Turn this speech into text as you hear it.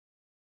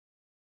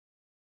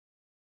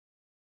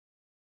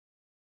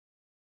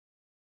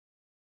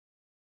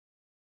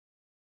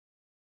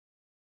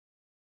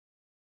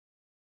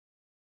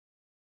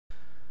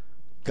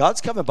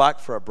God's coming back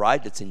for a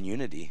bride that's in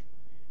unity.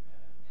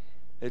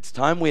 It's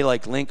time we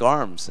like link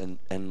arms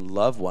and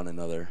love one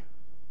another.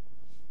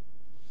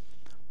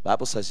 The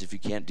Bible says if you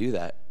can't do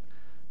that,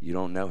 you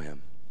don't know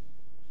him.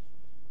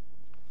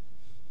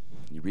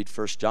 You read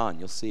 1 John,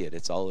 you'll see it.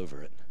 It's all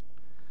over it.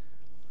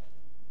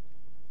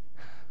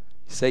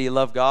 You say you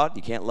love God,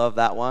 you can't love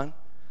that one,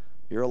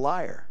 you're a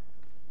liar.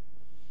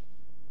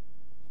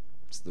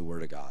 It's the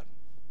word of God.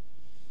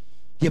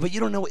 Yeah, but you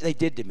don't know what they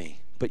did to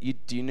me. But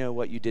do you know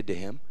what you did to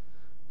him?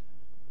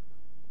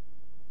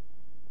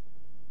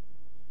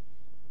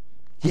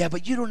 Yeah,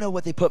 but you don't know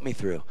what they put me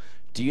through.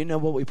 Do you know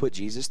what we put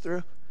Jesus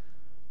through?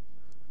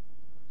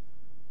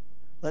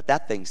 Let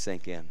that thing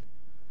sink in.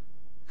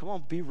 Come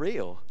on, be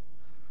real.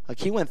 Like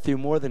he went through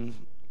more than,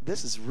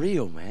 this is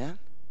real, man.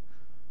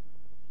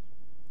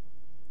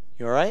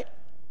 You all right?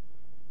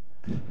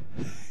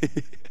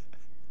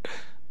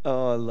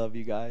 Oh, I love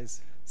you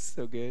guys.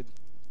 So good.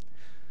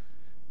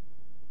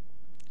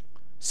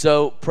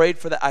 So prayed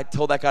for that. I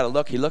told that guy to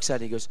look. He looks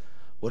at it. He goes,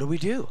 what do we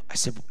do? I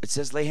said, it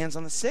says lay hands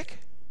on the sick.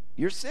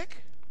 You're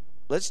sick.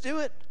 Let's do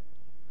it.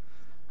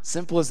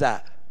 Simple as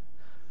that.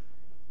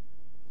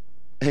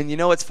 And you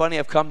know what's funny?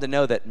 I've come to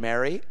know that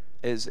Mary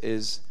is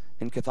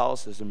in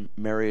Catholicism,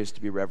 Mary is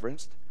to be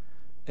reverenced.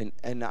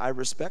 And I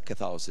respect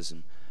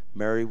Catholicism.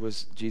 Mary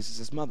was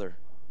Jesus' mother.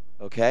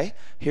 Okay?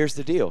 Here's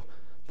the deal.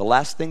 The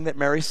last thing that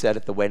Mary said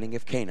at the wedding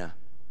of Cana,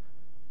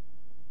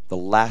 the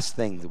last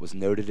thing that was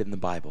noted in the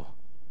Bible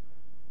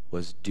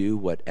was do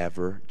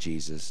whatever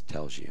Jesus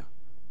tells you.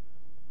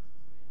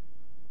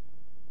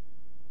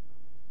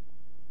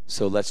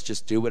 So let's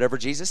just do whatever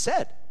Jesus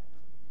said.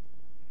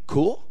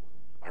 Cool?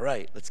 All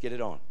right, let's get it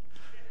on.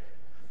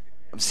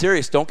 I'm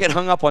serious. Don't get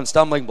hung up on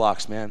stumbling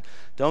blocks, man.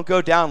 Don't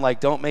go down like,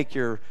 don't pick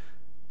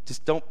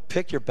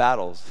your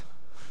battles.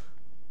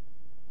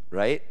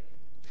 Right?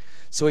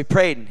 So he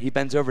prayed and he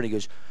bends over and he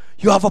goes,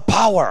 you have a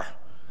power.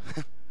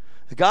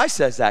 The guy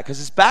says that because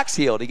his back's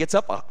healed. He gets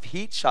up, a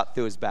heat shot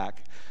through his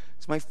back.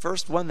 It's my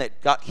first one that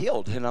got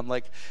healed. And I'm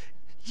like,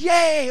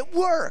 yay, it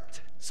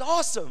worked. It's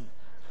awesome.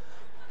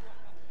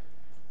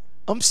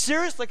 I'm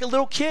serious, like a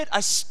little kid.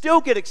 I still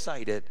get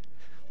excited.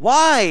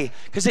 Why?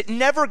 Because it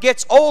never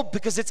gets old,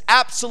 because it's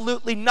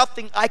absolutely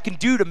nothing I can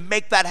do to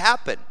make that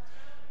happen.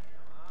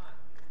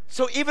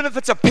 So even if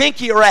it's a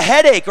pinky or a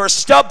headache or a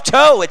stubbed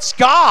toe, it's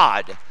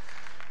God.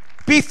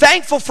 Be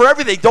thankful for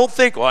everything. Don't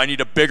think, I need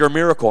a bigger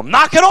miracle.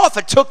 Knock it off.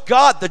 It took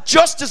God,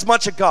 just as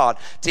much of God,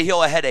 to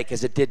heal a headache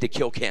as it did to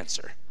kill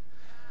cancer.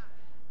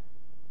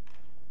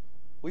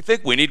 We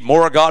think we need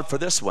more of God for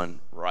this one.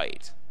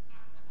 Right.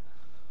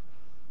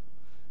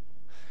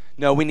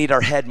 No, we need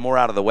our head more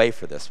out of the way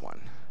for this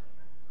one.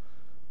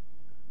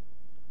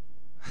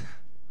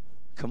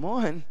 Come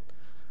on.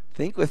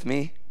 Think with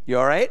me. You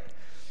all right?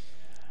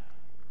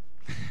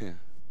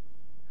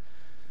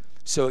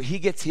 So he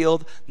gets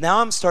healed.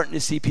 Now I'm starting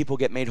to see people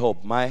get made whole.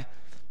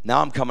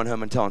 Now I'm coming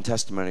home and telling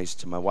testimonies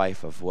to my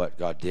wife of what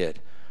God did.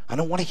 I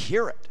don't want to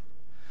hear it.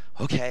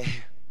 Okay.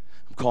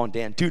 I'm calling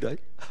Dan. Dude, I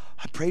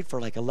prayed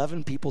for like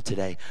 11 people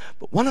today,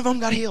 but one of them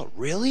got healed.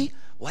 Really?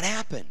 What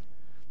happened?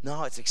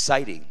 No, it's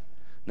exciting.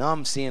 Now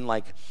I'm seeing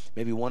like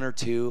maybe one or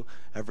two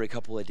every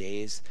couple of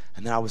days,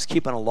 and then I was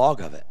keeping a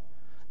log of it.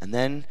 And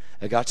then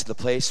I got to the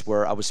place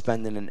where I was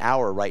spending an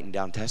hour writing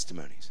down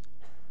testimonies.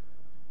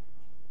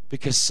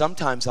 Because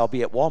sometimes I'll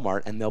be at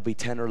Walmart and there'll be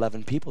 10 or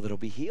 11 people that'll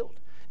be healed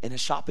in a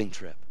shopping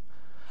trip.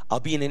 I'll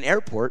be in an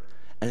airport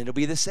and it'll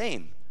be the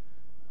same.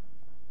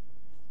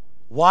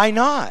 Why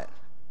not?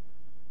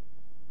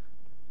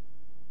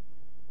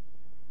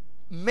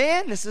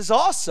 Man, this is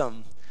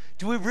awesome.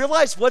 Do we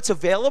realize what's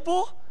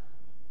available?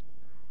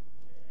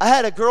 I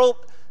had a girl,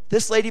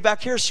 this lady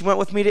back here, she went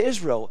with me to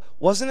Israel.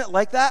 Wasn't it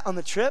like that on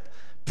the trip?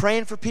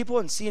 Praying for people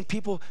and seeing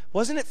people.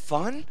 Wasn't it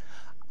fun?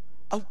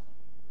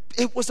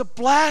 It was a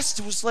blast.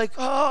 It was like,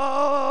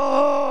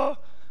 oh,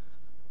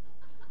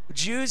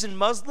 Jews and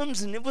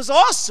Muslims, and it was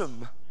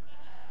awesome.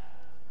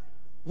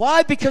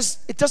 Why? Because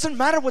it doesn't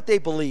matter what they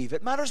believe.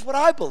 It matters what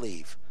I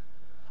believe.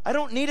 I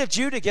don't need a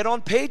Jew to get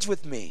on page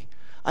with me.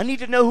 I need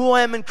to know who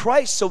I am in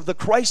Christ so the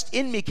Christ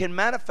in me can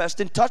manifest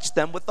and touch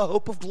them with the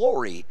hope of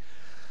glory.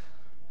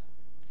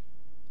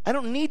 I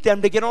don't need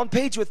them to get on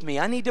page with me.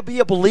 I need to be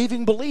a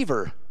believing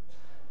believer.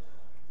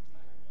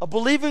 A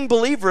believing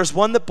believer is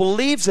one that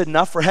believes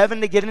enough for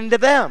heaven to get into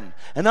them.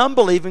 An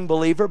unbelieving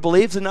believer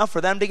believes enough for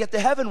them to get to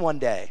heaven one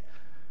day.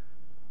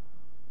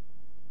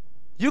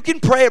 You can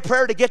pray a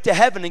prayer to get to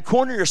heaven and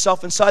corner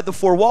yourself inside the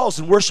four walls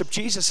and worship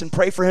Jesus and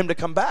pray for him to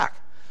come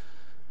back.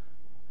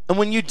 And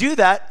when you do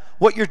that,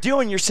 what you're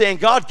doing, you're saying,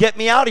 God, get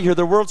me out of here.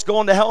 The world's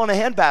going to hell in a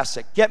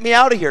handbasket. Get me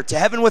out of here, to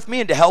heaven with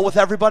me and to hell with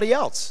everybody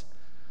else.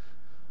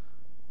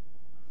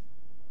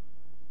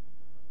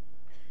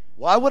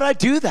 Why would I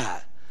do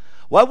that?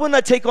 Why wouldn't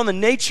I take on the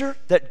nature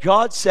that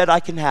God said I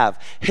can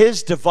have?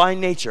 His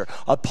divine nature,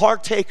 a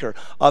partaker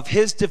of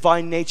his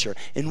divine nature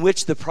in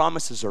which the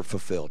promises are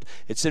fulfilled.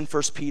 It's in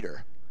 1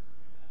 Peter.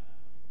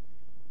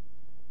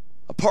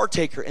 A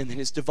partaker in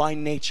his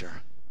divine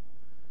nature,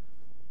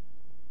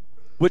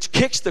 which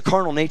kicks the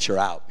carnal nature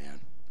out, man.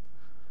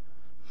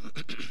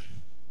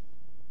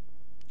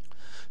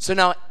 So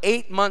now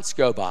 8 months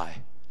go by.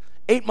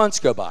 8 months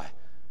go by.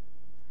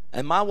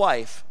 And my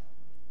wife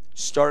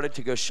started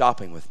to go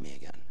shopping with me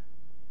again.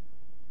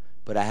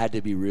 But I had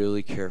to be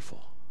really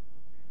careful.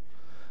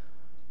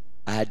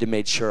 I had to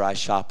make sure I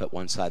shop at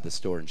one side of the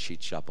store and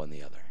she'd shop on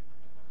the other.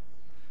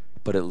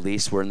 But at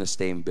least we're in the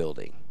same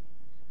building.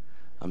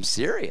 I'm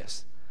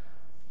serious.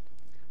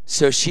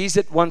 So she's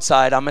at one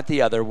side, I'm at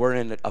the other. We're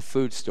in a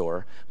food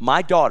store.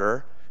 My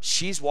daughter,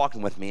 she's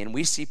walking with me, and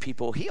we see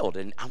people healed,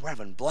 and we're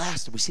having a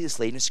blast. We see this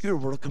lady in a scooter.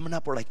 We're coming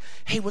up. We're like,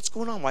 hey, what's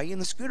going on? Why are you in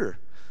the scooter?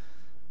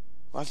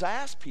 Well, I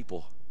asked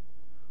people,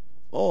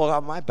 oh, I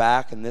got my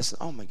back and this.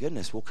 Oh, my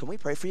goodness. Well, can we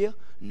pray for you?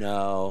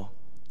 No,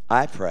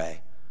 I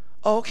pray.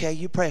 Oh, okay,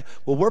 you pray.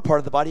 Well, we're part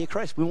of the body of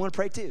Christ. We want to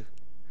pray too.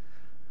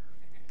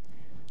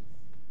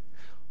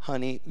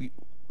 Honey,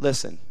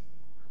 listen,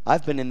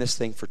 I've been in this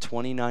thing for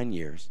 29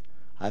 years.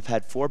 I've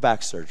had 4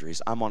 back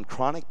surgeries. I'm on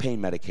chronic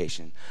pain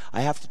medication.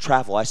 I have to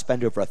travel. I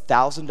spend over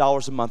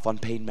 $1,000 a month on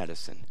pain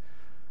medicine.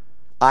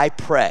 I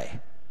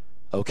pray,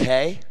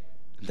 okay?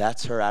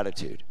 That's her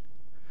attitude.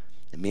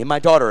 And me and my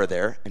daughter are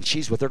there, and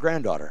she's with her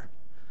granddaughter.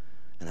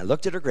 And I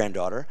looked at her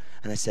granddaughter,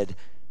 and I said,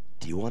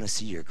 do you want to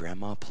see your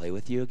grandma play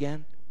with you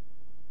again?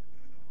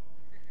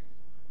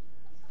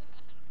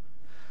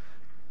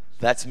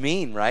 That's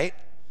mean, right?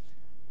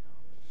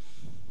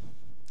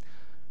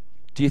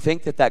 Do you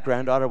think that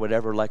granddaughter would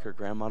ever like her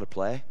grandma to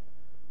play?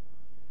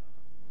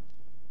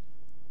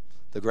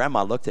 The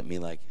grandma looked at me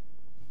like,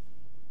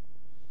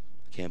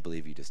 I can't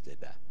believe you just did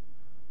that.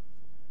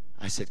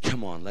 I said,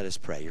 come on, let us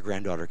pray. Your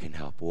granddaughter can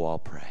help. We'll all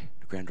pray.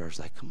 The granddaughter's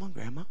like, come on,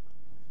 Grandma.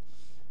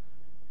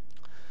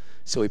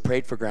 So we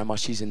prayed for Grandma.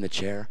 She's in the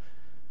chair.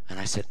 And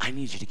I said, I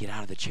need you to get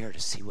out of the chair to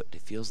see what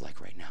it feels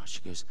like right now. She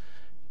goes,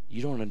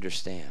 you don't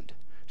understand.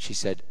 She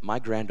said, my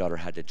granddaughter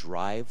had to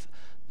drive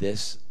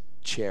this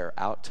chair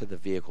out to the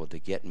vehicle to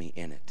get me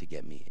in it, to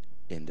get me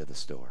into the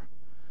store.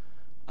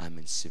 I'm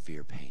in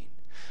severe pain.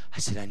 I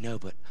said, I know,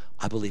 but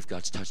I believe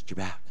God's touched your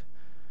back.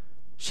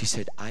 She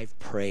said, I've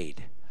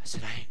prayed. I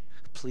said,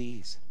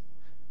 please.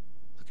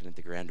 Looking at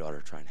the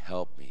granddaughter trying to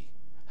help me.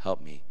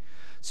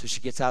 So she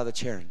gets out of the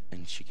chair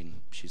and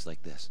she's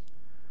like this.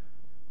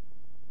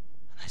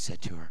 And I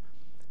said to her,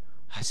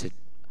 I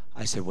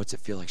said, what's it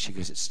feel like? She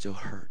goes, it still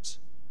hurts.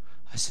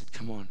 I said,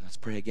 come on, let's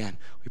pray again.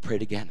 We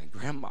prayed again, and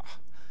Grandma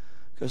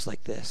goes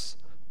like this.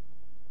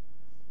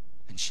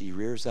 And she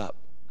rears up,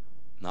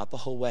 not the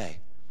whole way.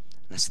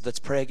 And I said, let's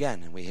pray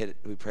again. And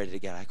we prayed it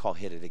again. I call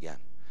hit it again.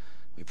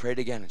 We prayed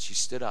again, and she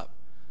stood up.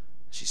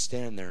 She's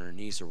standing there, and her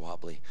knees are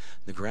wobbly.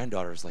 The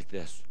granddaughter is like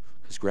this,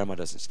 because Grandma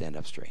doesn't stand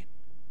up straight.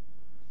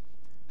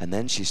 And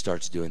then she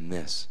starts doing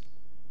this.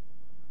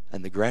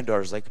 And the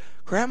granddaughter's like,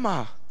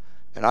 Grandma.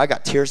 And I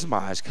got tears in my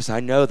eyes because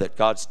I know that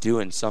God's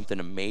doing something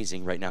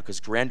amazing right now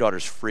because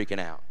granddaughter's freaking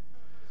out.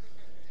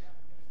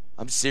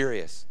 I'm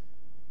serious.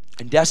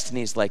 And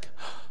Destiny's like,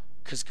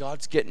 because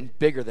God's getting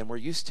bigger than we're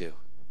used to.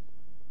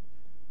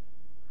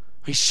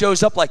 He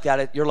shows up like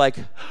that. You're like,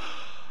 I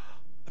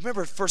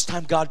remember the first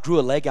time God grew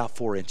a leg out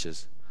 4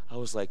 inches. I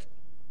was like,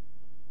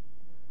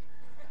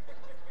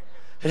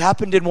 it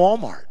happened in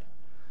Walmart.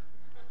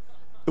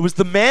 It was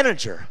the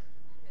manager.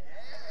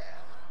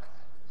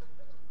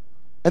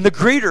 And the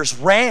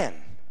greeters ran.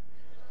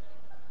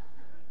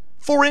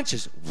 4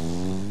 inches.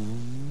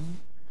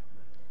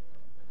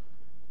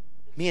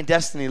 Me and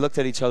Destiny looked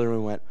at each other and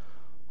we went,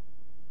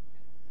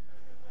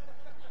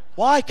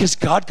 why? Because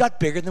God got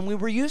bigger than we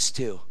were used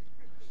to.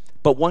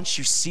 But once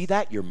you see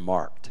that, you're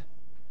marked.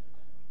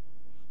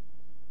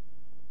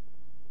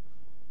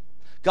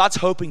 God's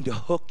hoping to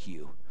hook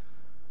you.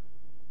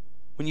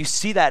 When you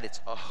see that,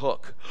 it's a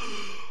hook.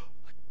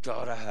 I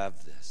gotta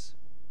have this.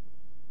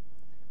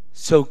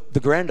 So the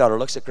granddaughter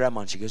looks at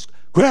Grandma and she goes,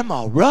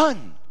 Grandma,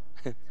 run.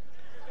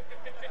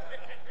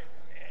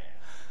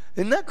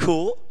 Isn't that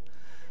cool?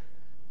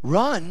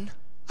 Run?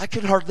 I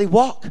can hardly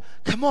walk.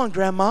 Come on,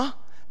 Grandma.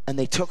 And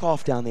they took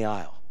off down the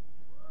aisle.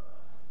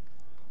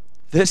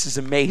 This is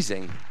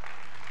amazing.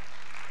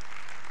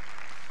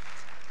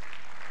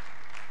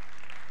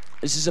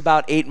 This is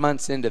about 8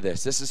 months into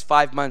this. This is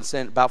 5 months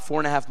in, about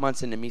 4.5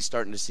 months into me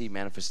starting to see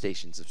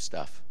manifestations of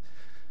stuff.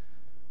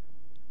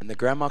 And the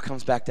grandma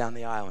comes back down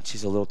the aisle, and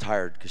she's a little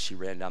tired because she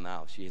ran down the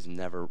aisle. She has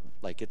never,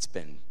 it's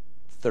been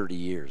 30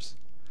 years.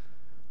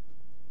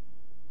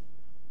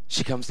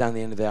 She comes down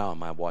the end of the aisle, and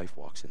my wife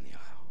walks in the aisle.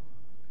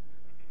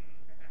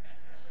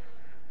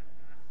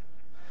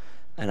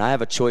 And I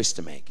have a choice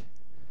to make.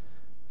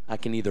 I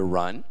can either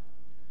run,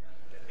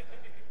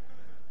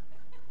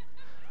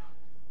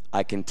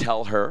 I can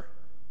tell her,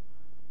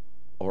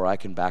 or I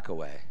can back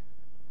away.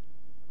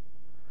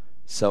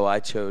 So I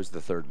chose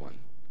the third one.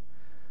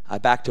 I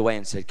backed away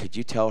and said, could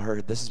you tell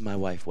her, this is my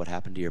wife, what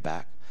happened to your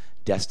back?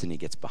 Destiny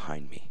gets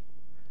behind me.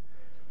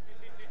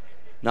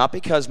 Not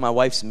because my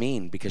wife's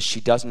mean, because she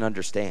doesn't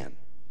understand.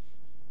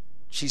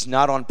 She's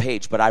not on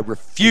page, but I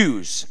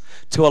refuse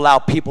to allow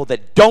people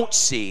that don't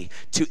see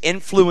to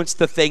influence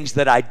the things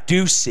that I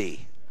do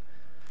see.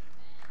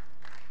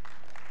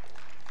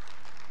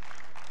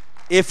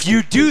 If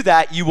you do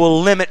that, you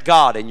will limit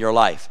God in your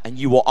life, and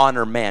you will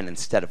honor man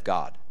instead of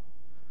God.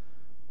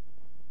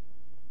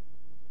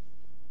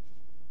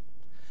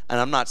 And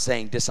I'm not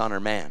saying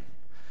dishonor man.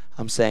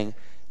 I'm saying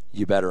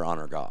you better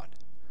honor God.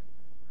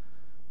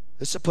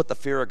 This will put the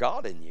fear of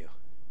God in you.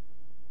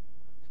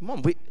 Come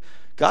on,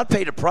 God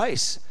paid a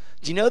price.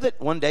 Do you know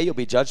that one day you'll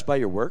be judged by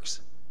your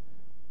works?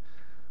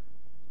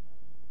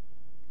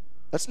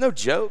 That's no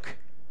joke.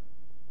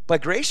 By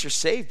grace you're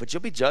saved, but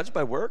you'll be judged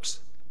by works.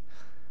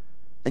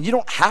 And you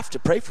don't have to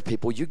pray for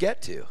people, you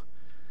get to.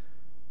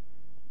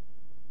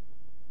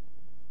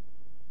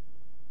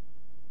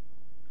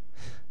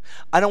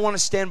 I don't want to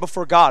stand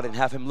before God and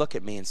have him look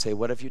at me and say,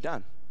 what have you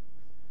done?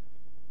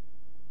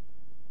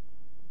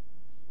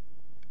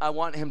 I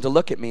want him to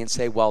look at me and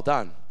say, well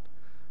done.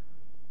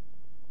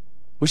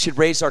 We should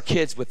raise our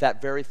kids with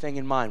that very thing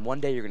in mind. One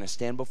day you're going to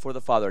stand before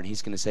the Father and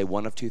he's going to say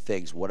one of two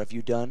things. What have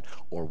you done?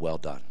 Or well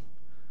done.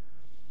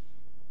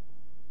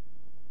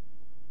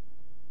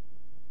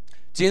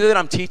 Do you know that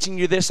I'm teaching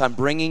you this? I'm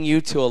bringing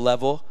you to a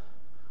level.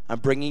 I'm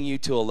bringing you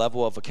to a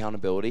level of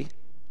accountability. Do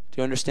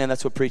you understand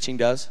that's what preaching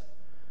does?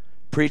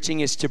 Preaching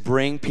is to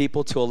bring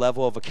people to a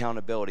level of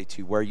accountability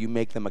to where you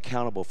make them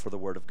accountable for the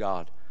Word of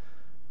God.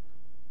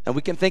 And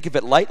we can think of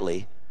it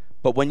lightly,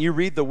 but when you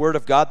read the Word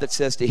of God that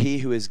says to he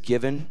who is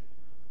given,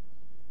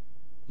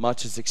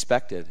 much is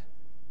expected.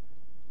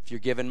 If you're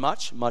given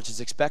much, much is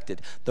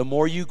expected. The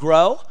more you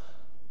grow,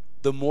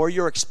 the more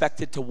you're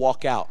expected to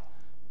walk out,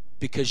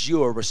 because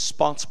you are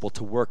responsible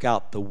to work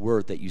out the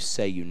word that you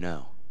say you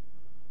know.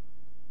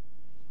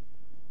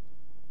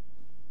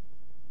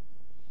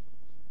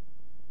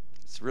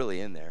 It's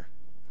really in there.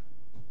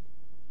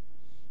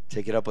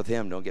 Take it up with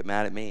him. Don't get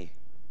mad at me.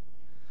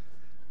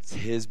 It's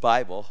his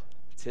Bible.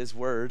 It's his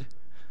word.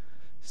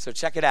 So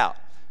check it out.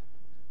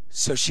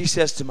 So she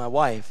says to my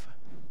wife,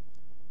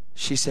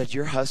 she said,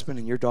 your husband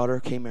and your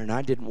daughter came here and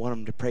I didn't want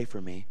them to pray for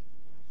me.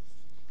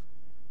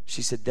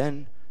 She said,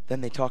 then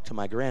they talked to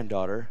my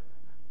granddaughter.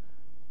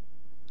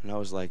 And I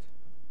was like,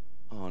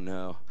 oh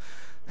no.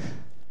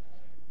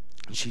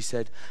 And she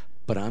said,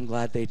 but I'm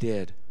glad they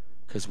did.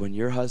 Because when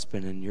your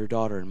husband and your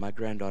daughter and my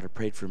granddaughter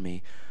prayed for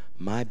me,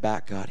 my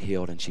back got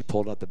healed. And she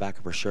pulled out the back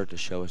of her shirt to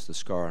show us the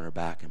scar on her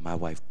back. And my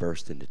wife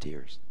burst into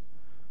tears.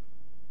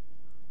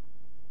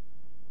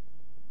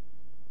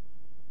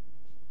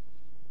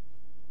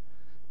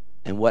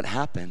 And what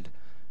happened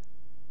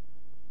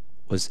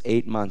was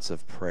 8 months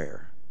of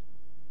prayer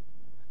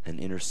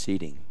and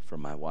interceding for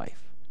my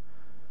wife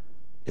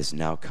is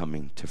now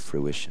coming to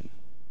fruition.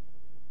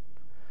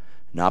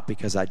 Not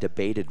because I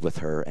debated with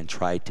her and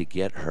tried to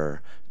get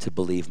her to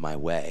believe my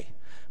way,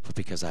 but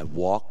because I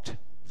walked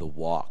the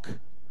walk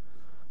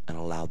and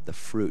allowed the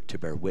fruit to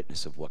bear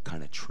witness of what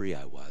kind of tree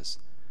I was.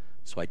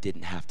 So I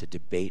didn't have to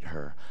debate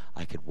her.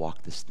 I could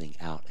walk this thing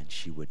out and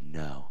she would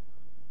know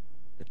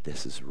that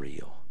this is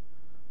real.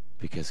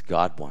 Because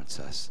God wants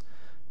us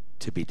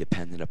to be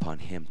dependent upon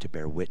him to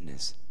bear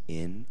witness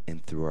in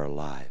and through our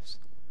lives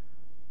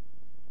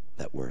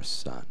that we're a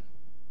son.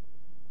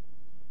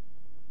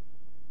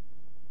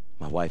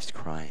 My wife's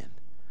crying.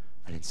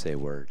 I didn't say a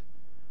word.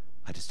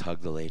 I just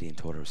hugged the lady and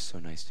told her it was so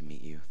nice to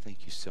meet you. Thank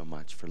you so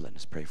much for letting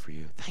us pray for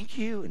you. Thank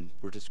you. And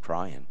we're just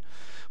crying.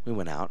 We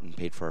went out and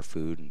paid for our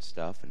food and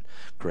stuff, and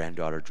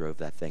granddaughter drove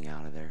that thing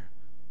out of there.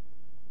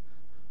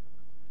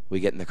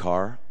 We get in the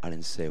car. I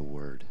didn't say a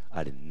word.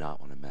 I did not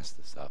want to mess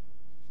this up.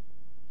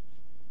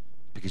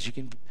 Because you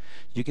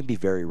can be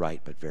very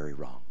right but very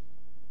wrong.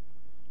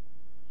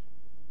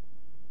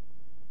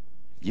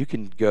 You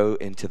can go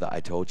into the I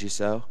told you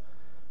so,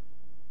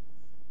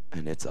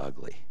 and it's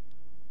ugly.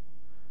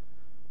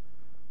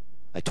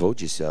 I told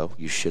you so.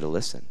 You should have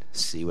listened.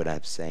 See what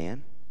I'm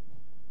saying?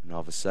 And all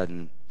of a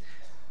sudden,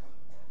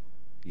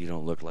 you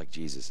don't look like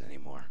Jesus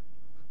anymore.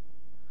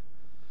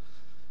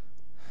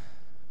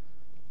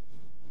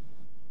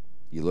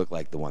 You look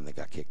like the one that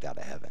got kicked out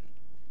of heaven.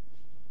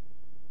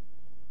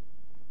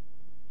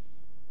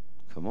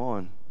 Come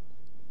on.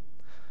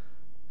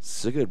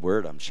 It's a good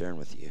word I'm sharing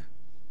with you.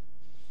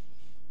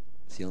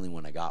 It's the only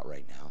one I got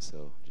right now,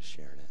 so just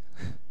sharing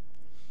it.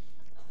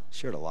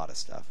 Shared a lot of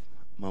stuff.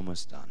 I'm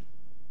almost done.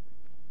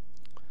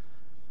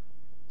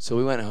 So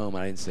we went home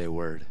and I didn't say a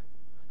word.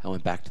 I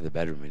went back to the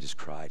bedroom and just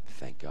cried.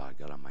 Thank God.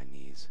 Got on my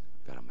knees.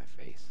 Got on my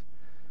face.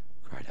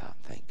 Cried out.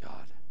 Thank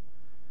God.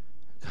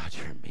 God,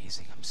 you're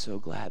amazing. I'm so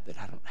glad that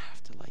I don't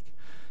have to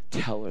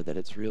tell her that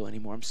it's real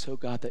anymore. I'm so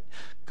glad,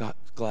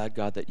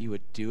 God, that you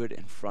would do it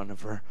in front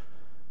of her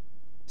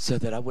so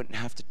that I wouldn't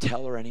have to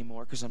tell her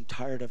anymore, because I'm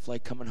tired of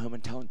coming home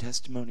and telling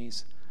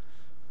testimonies.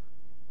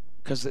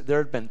 Because there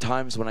had been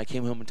times when I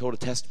came home and told a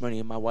testimony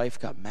and my wife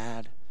got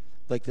mad.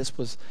 Like this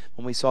was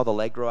when we saw the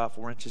leg grow out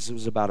 4 inches. It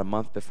was about a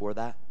month before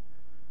that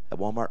at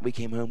Walmart. We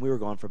came home. We were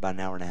gone for about an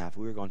hour and a half.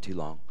 We were gone too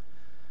long.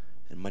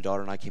 And my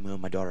daughter and I came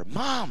home. My daughter,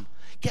 Mom,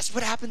 guess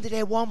what happened today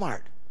at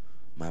Walmart?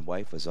 My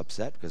wife was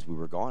upset because we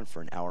were gone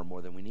for an hour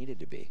more than we needed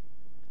to be,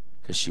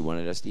 because she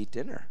wanted us to eat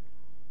dinner.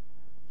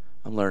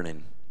 I'm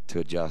learning to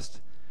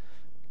adjust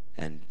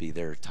and be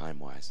there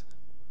time-wise.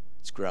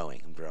 It's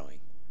growing. I'm growing.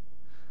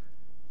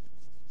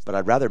 But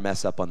I'd rather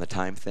mess up on the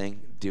time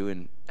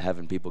thing,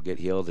 having people get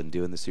healed and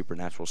doing the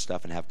supernatural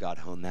stuff and have God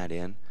hone that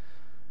in,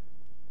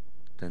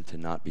 than to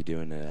not be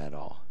doing it at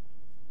all.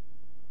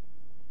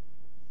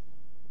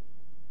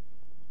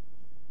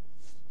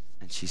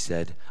 And she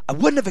said, I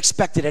wouldn't have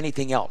expected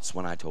anything else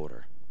when I told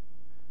her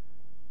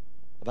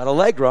about a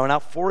leg growing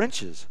out 4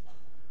 inches.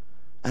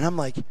 And I'm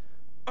like,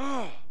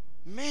 oh,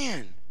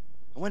 man.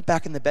 I went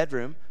back in the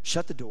bedroom,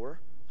 shut the door.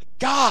 Like,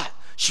 God,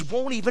 she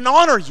won't even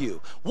honor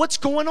you. What's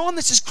going on?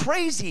 This is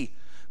crazy.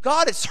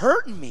 God, it's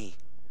hurting me.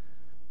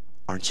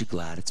 Aren't you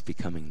glad it's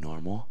becoming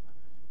normal?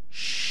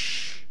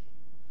 Shh.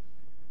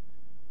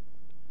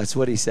 That's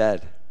what he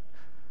said.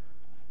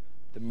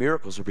 The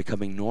miracles are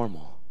becoming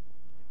normal.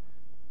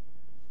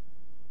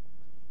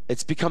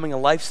 It's becoming a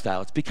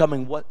lifestyle. It's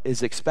becoming what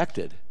is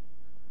expected.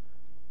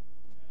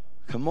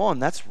 Come on,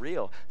 that's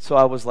real. So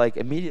I was like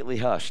immediately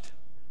hushed.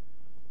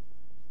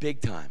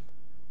 Big time.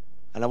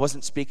 And I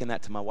wasn't speaking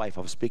that to my wife.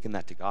 I was speaking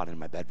that to God in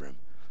my bedroom.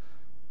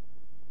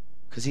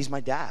 Because he's my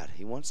dad.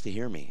 He wants to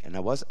hear me. And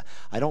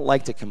I don't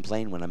like to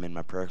complain when I'm in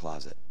my prayer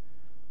closet.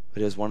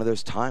 But it was one of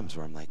those times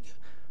where I'm like,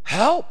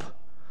 help!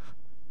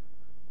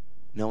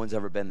 No one's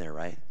ever been there,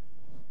 right?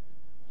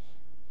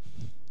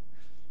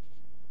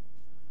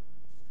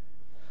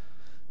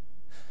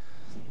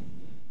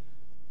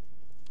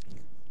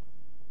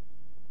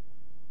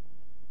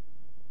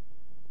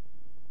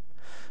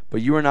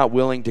 But you are not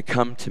willing to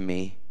come to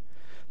me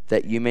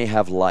that you may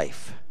have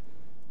life.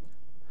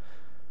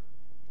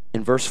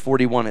 In verse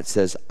 41 it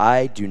says,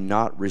 I do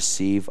not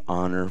receive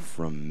honor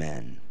from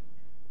men,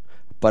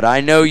 but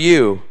I know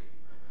you,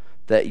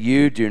 that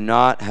you do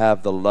not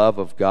have the love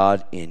of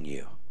God in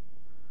you.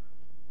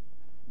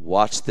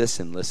 Watch this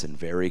and listen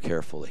very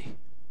carefully.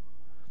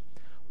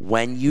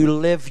 When you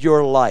live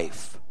your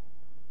life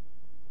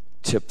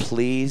to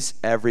please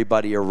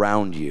everybody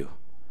around you,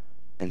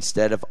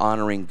 instead of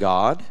honoring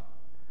God,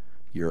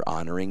 you're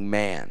honoring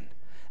man.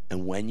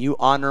 And when you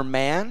honor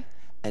man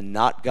and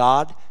not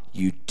God,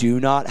 you do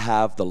not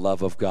have the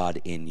love of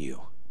God in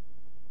you.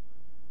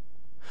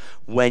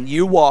 When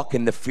you walk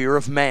in the fear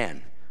of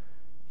man,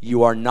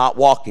 you are not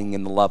walking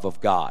in the love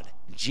of God.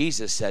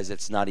 Jesus says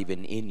it's not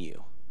even in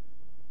you.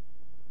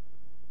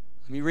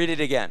 Let me read it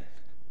again.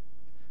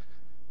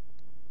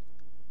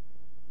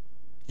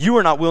 You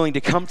are not willing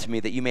to come to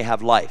me that you may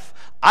have life.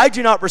 I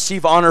do not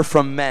receive honor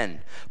from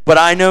men, but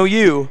I know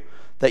you,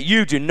 that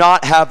you do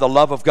not have the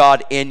love of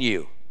God in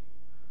you.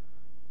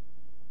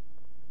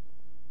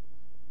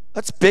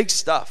 That's big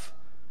stuff.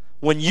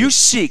 When you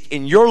seek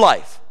in your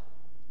life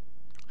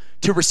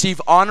to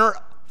receive honor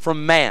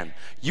from man,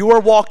 you are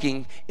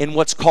walking in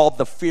what's called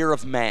the fear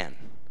of man.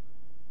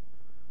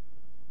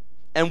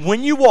 And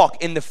when you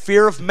walk in the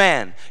fear of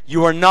man,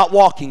 you are not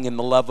walking in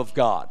the love of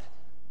God.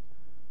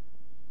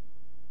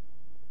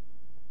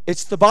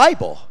 It's the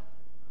Bible.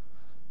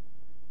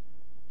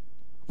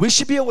 We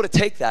should be able to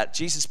take that.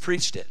 Jesus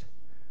preached it.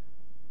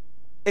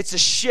 It's a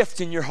shift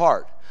in your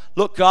heart.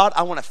 Look, God,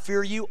 I want to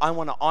fear you. I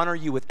want to honor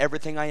you with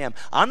everything I am.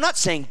 I'm not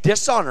saying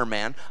dishonor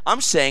man.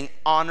 I'm saying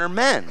honor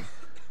men.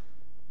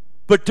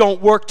 But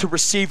don't work to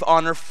receive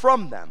honor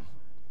from them.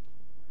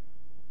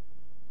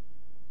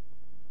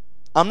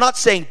 I'm not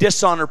saying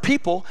dishonor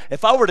people.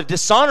 If I were to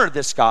dishonor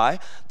this guy,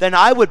 then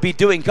I would be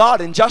doing God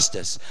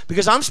injustice.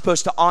 Because I'm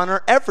supposed to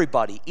honor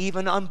everybody,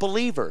 even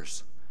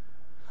unbelievers.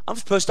 I'm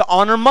supposed to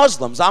honor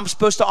Muslims. I'm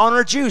supposed to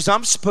honor Jews.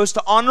 I'm supposed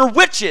to honor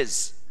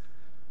witches.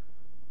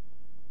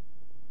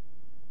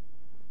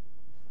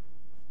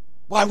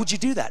 Why would you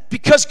do that?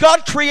 Because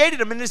God created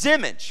them in his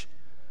image.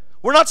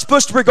 We're not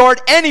supposed to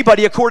regard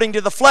anybody according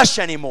to the flesh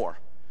anymore.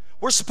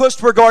 We're supposed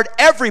to regard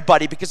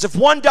everybody, because if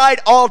one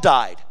died, all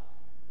died.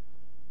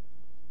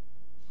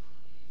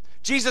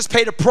 Jesus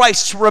paid a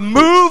price to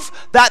remove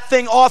that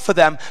thing off of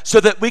them so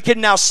that we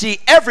can now see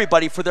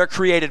everybody for their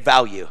created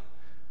value.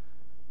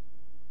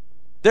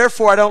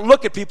 Therefore, I don't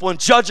look at people and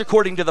judge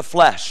according to the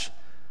flesh.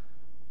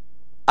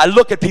 I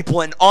look at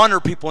people and honor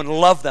people and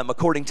love them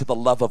according to the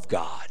love of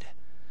God.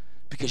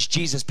 Because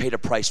Jesus paid a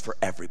price for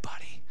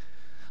everybody.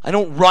 I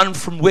don't run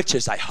from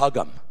witches, I hug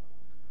them.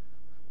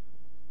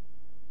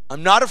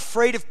 I'm not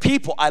afraid of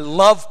people, I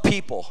love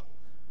people.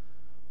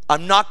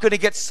 I'm not going to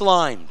get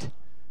slimed.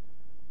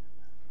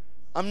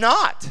 I'm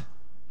not.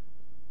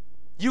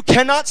 You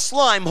cannot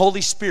slime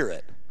Holy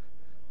Spirit.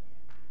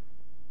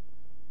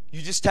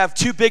 You just have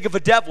too big of a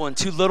devil and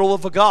too little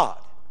of a God.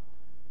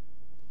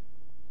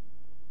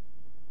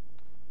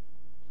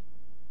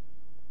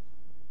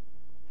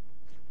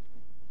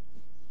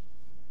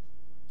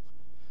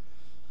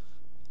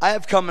 I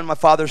have come in my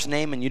Father's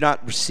name, and you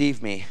not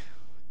receive me.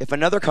 If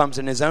another comes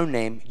in his own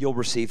name, you'll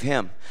receive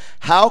him.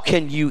 How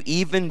can you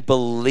even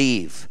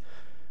believe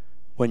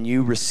when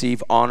you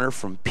receive honor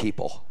from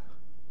people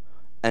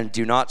and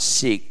do not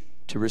seek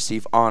to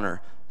receive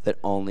honor that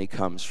only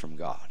comes from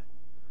God?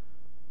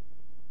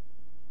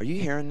 Are you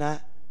hearing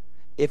that?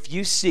 If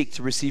you seek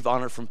to receive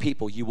honor from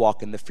people, you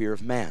walk in the fear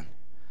of man.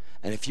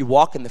 And if you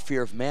walk in the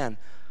fear of man,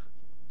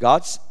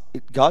 God's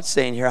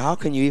saying here, how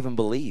can you even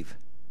believe?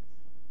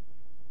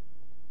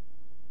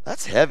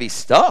 That's heavy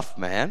stuff,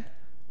 man.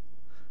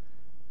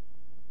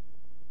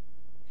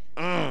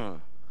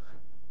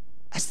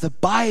 That's the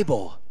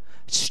Bible.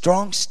 It's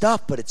strong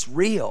stuff, but it's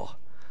real.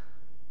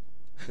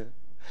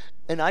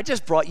 And I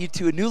just brought you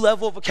to a new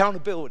level of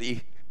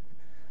accountability.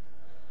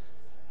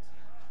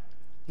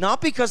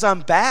 Not because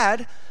I'm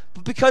bad,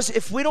 but because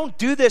if we don't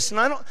do this, and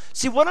I don't,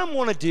 see what I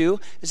want to do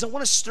is I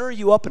want to stir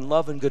you up in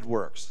love and good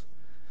works.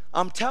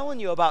 I'm telling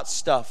you about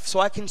stuff so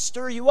I can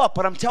stir you up,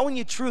 but I'm telling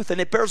you truth,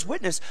 and it bears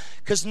witness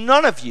because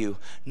none of you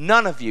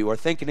are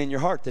thinking in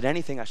your heart that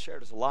anything I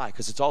shared is a lie,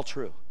 because it's all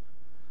true.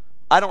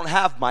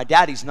 My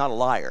daddy's not a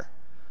liar.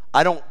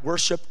 I don't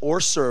worship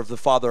or serve the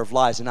father of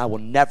lies, and I will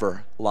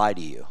never lie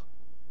to you,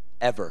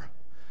 ever.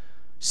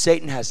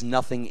 Satan has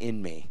nothing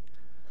in me.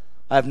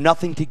 I have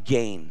nothing to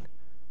gain.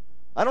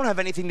 I don't have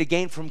anything to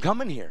gain from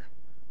coming here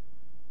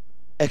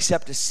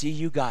except to see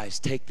you guys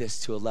take this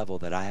to a level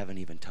that I haven't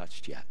even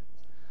touched yet.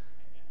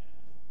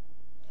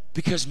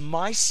 Because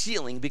my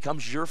ceiling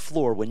becomes your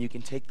floor when you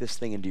can take this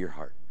thing into your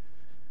heart.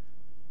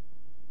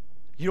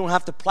 You don't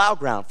have to plow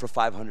ground for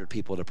 500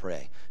 people to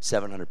pray,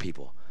 700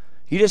 people.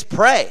 You just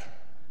pray.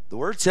 The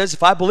word says,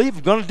 if I believe,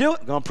 I'm going to do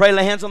it. I'm going to pray,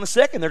 lay hands on the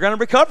sick, and they're going to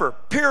recover.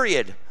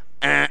 Period.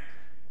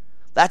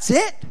 That's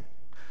it.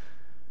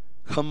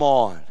 Come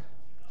on.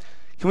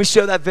 Can we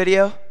show that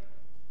video?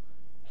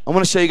 I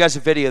want to show you guys a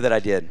video that I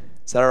did.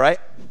 Is that all right?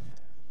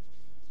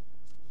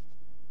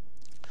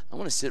 I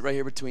want to sit right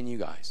here between you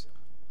guys.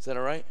 Is that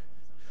all right?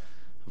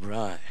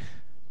 Right.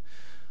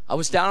 I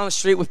was down on the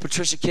street with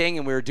Patricia King,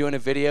 and we were doing a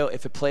video.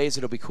 If it plays,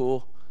 it'll be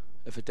cool.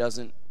 If it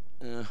doesn't,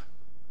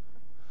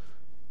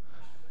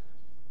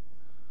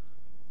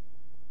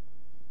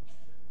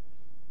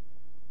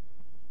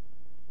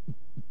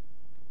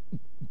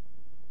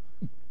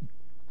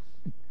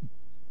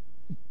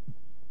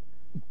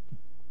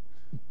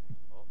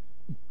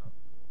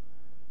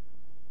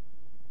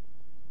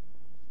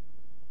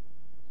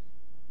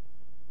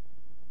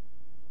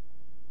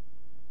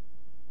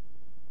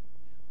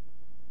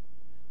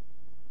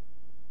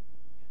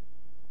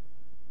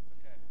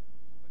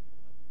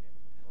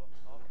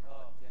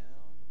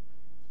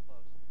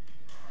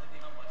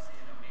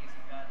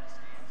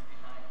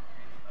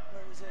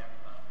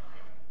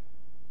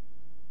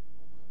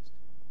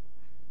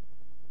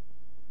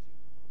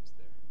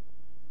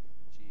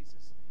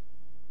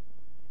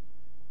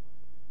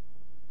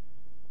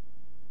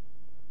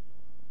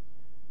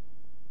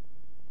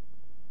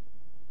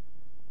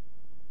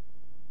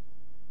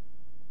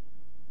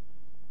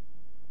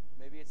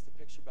 it's the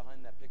picture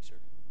behind that picture.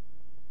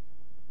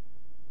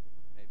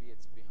 Maybe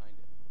it's behind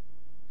it.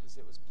 Because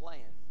it was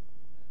playing.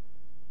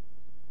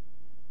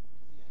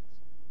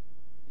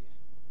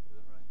 To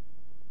the right.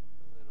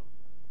 A little.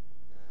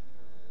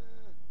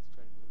 Let's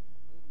try to move.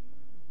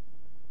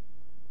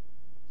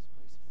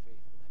 This place of faith.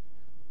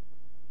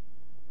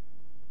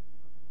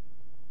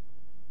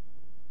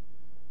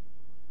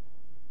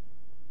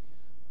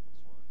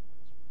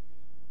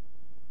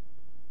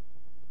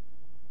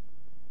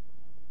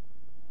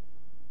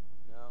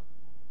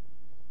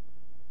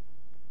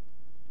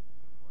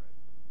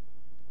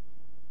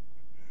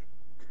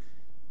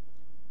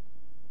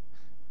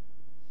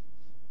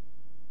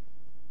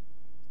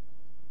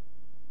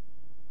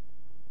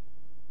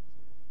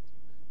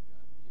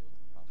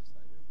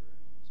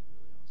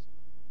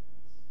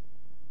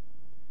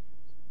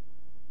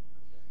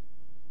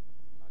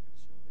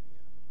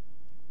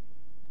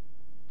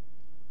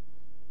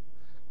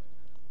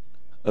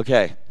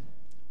 Okay.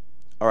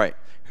 All right.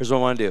 Here's what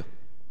I want to do.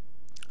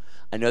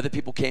 I know that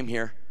people came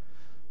here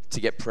to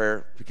get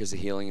prayer because of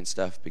healing and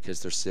stuff,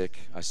 because they're sick.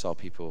 I saw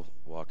people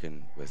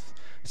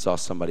saw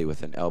somebody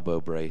with an elbow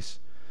brace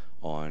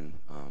on.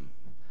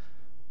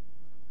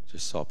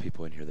 Just saw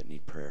people in here that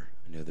need prayer.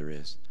 I know there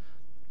is.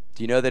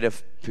 Do you know that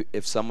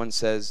if someone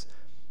says,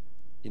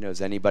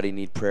 does anybody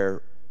need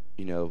prayer,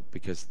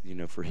 because,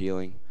 for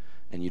healing,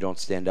 and you don't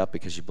stand up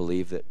because you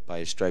believe that by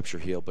his stripes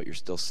you're healed, but you're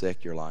still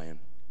sick, you're lying.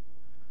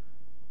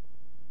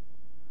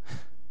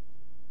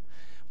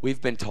 We've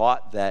been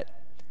taught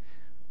that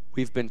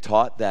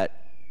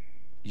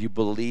you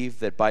believe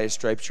that by his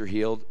stripes you're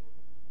healed,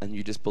 and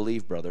you just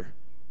believe, brother.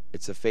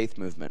 It's a faith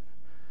movement.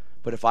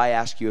 But if I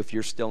ask you if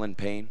you're still in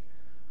pain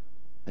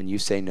and you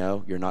say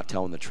no, you're not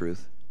telling the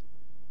truth.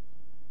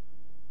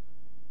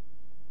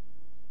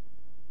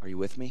 Are you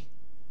with me?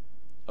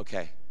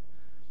 Okay.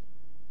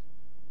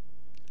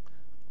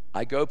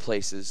 I go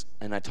places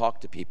and I talk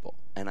to people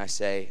and I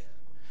say,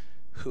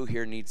 who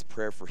here needs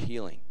prayer for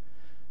healing?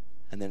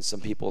 And then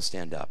some people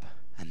stand up.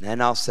 And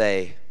then I'll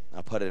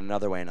put it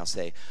another way and I'll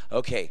say,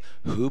 okay,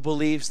 who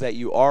believes that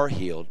you are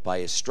healed by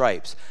his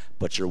stripes,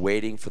 but you're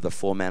waiting for the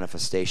full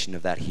manifestation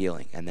of that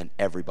healing? And then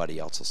everybody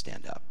else will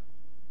stand up.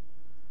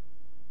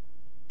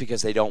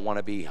 Because they don't want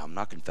to be, I'm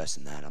not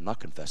confessing that. I'm not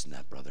confessing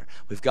that, brother.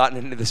 We've gotten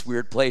into this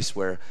weird place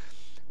where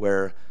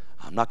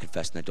I'm not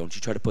confessing that. Don't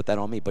you try to put that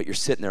on me. But you're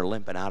sitting there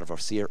limping out of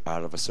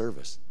a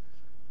service.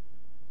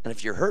 And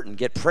if you're hurting,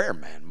 get prayer,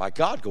 man. My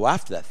God, go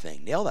after that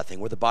thing. Nail that thing.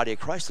 We're the body of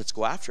Christ. Let's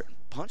go after it and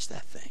punch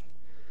that thing.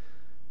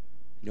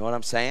 You know what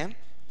I'm saying?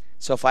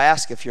 So if I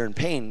ask if you're in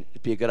pain,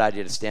 it'd be a good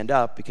idea to stand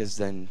up, because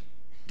then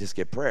just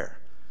get prayer.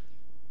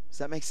 Does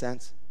that make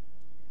sense?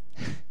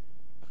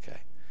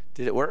 Okay.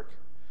 Did it work?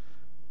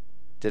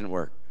 Didn't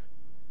work.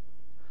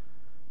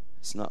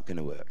 It's not going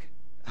to work.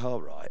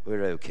 All right,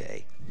 we're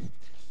okay.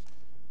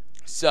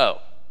 So,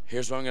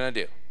 here's what I'm going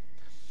to do.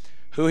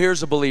 Who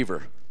here's a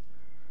believer?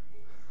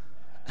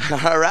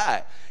 All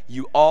right.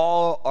 You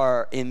all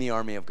are in the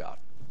army of God.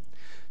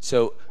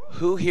 So,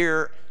 who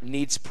here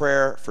needs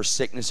prayer for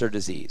sickness or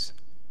disease?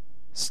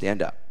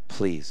 Stand up,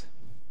 please.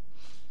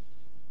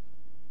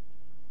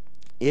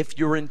 If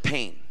you're in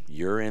pain,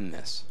 you're in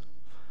this.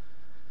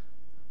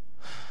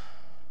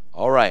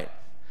 All right.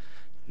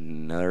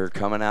 They're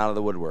coming out of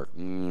the woodwork.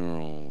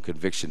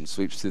 Conviction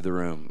sweeps through the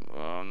room. Oh,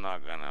 I'm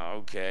not gonna.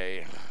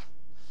 Okay.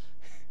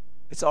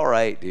 It's all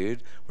right,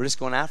 dude. We're just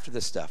going after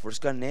this stuff. We're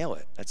just gonna nail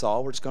it. That's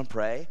all. We're just gonna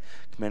pray,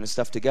 command the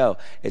stuff to go.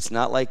 It's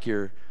not like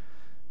you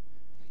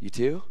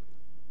too?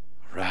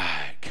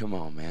 Right. Come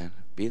on, man.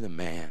 Be the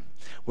man.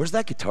 Where's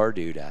that guitar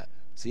dude at?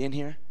 Is he in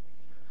here?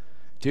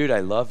 Dude,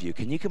 I love you.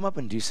 Can you come up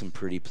and do some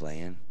pretty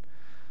playing?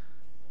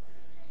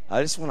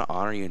 I just want to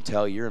honor you and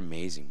tell you you're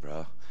amazing,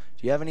 bro.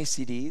 Do you have any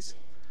CDs?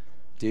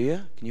 Do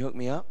you? Can you hook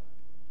me up?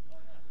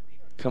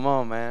 Come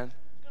on, man.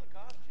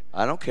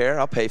 I don't care.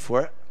 I'll pay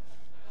for it.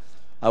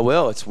 I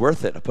will. It's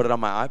worth it. I put it on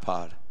my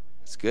iPod.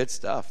 It's good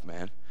stuff,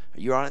 man. Are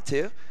you on it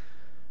too?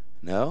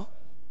 No?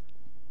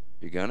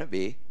 You're going to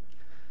be.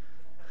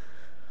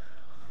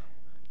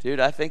 Dude,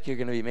 I think you're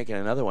going to be making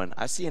another one.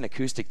 I see an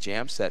acoustic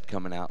jam set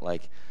coming out,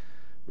 like,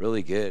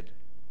 really good.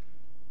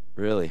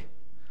 Really.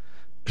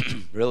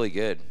 Really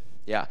good.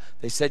 Yeah.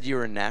 They said you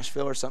were in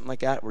Nashville or something like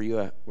that. Were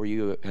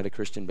you had a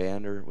Christian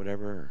band or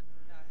whatever? Or?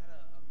 Yeah, I had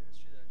a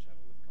ministry that I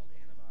traveled with called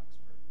Anabox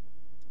for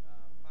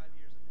 5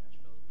 years in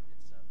Nashville. We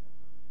did stuff.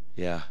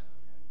 Yeah.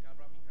 God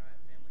brought me here. I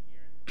had family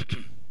here and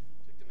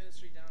took the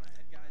ministry down. I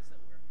had guys that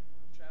were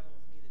traveling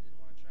with me that didn't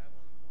want to travel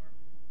anymore.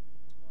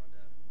 Wanted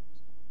to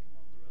come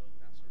off the road and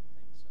that sort of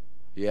thing. So.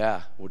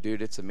 Yeah. Well,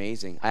 dude, it's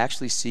amazing. I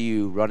actually see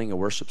you running a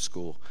worship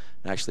school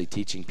and actually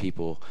teaching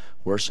people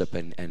worship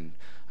and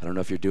I don't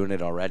know if you're doing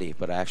it already,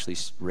 but actually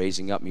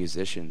raising up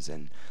musicians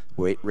and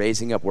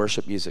raising up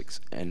worship music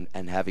and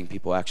having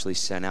people actually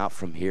sent out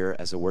from here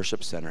as a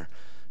worship center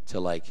to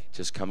like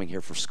just coming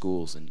here for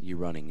schools and you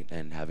running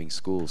and having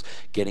schools,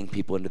 getting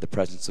people into the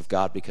presence of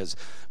God, because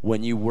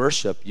when you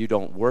worship, you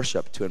don't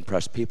worship to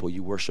impress people.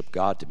 You worship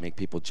God to make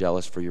people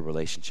jealous for your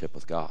relationship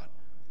with God.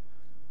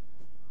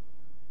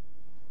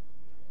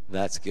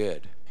 That's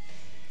good.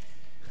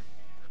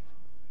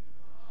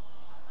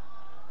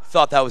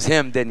 Thought that was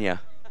him, didn't you?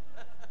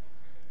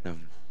 No,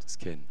 just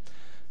kidding.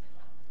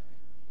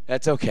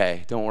 That's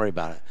okay. Don't worry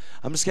about it.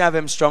 I'm just going to have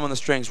him strum on the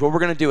strings. What we're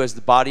going to do as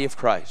the body of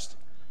Christ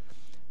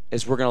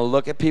is we're going to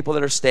look at people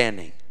that are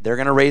standing. They're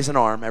going to raise an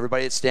arm.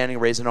 Everybody that's standing,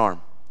 raise an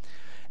arm.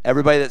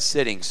 Everybody that's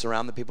sitting,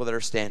 surround the people that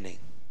are standing.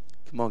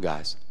 Come on,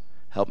 guys.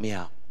 Help me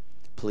out,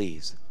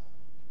 please.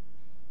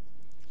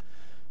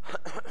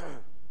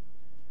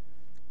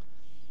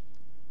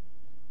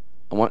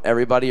 I want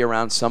everybody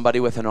around somebody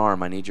with an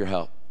arm. I need your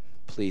help.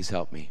 Please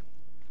help me.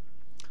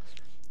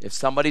 If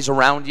somebody's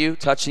around you,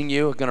 touching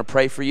you, I'm going to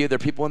pray for you. There are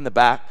people in the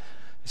back.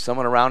 If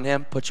someone around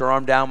him, put your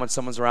arm down when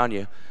someone's around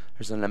you.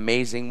 There's an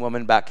amazing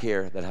woman back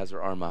here that has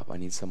her arm up. I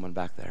need someone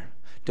back there.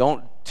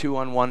 Don't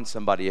 2-on-1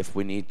 somebody if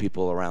we need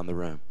people around the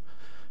room.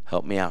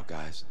 Help me out,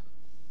 guys.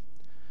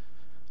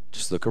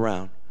 Just look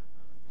around.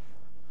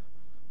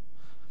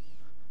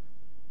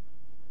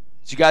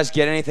 Did you guys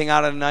get anything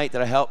out of the night?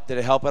 Did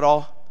it help at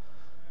all?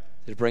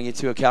 Did it bring you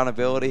to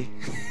accountability?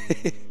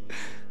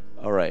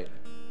 All right.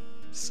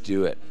 Let's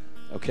do it.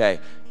 Okay,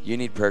 you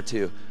need prayer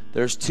too.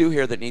 There's 2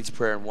 here that needs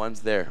prayer, and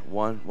one's there.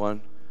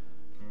 One.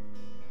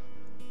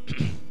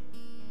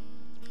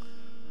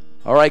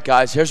 All right,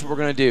 guys, here's what we're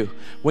going to do.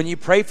 When you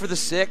pray for the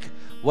sick,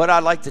 what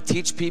I'd like to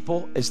teach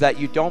people is that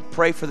you don't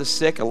pray for the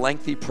sick a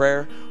lengthy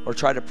prayer or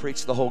try to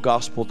preach the whole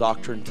gospel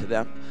doctrine to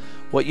them.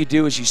 What you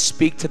do is you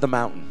speak to the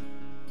mountain.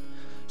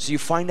 So you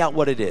find out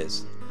what it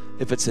is.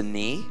 If it's a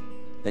knee,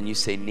 then you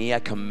say, knee, I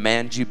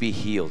command you be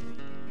healed.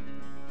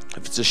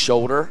 If it's a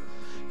shoulder,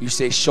 you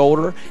say,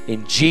 shoulder,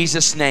 in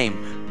Jesus'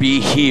 name,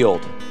 be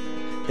healed.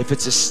 If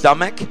it's a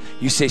stomach,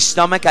 you say,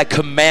 stomach, I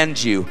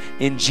command you,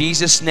 in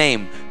Jesus'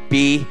 name,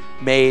 be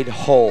made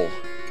whole.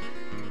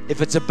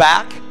 If it's a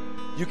back,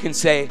 you can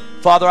say,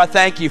 Father, I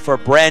thank you for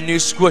brand new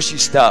squishy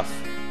stuff.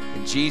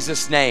 In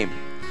Jesus' name.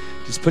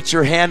 Just put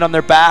your hand on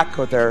their back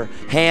or their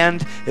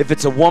hand. If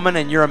it's a woman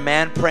and you're a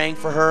man praying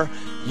for her,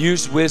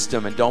 use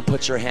wisdom and don't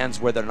put your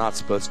hands where they're not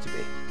supposed to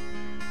be.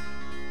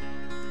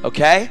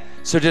 Okay?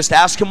 So just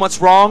ask him what's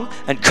wrong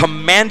and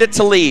command it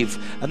to leave.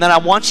 And then I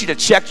want you to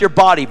check your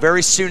body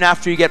very soon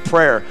after you get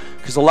prayer,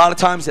 because a lot of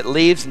times it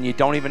leaves and you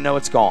don't even know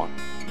it's gone.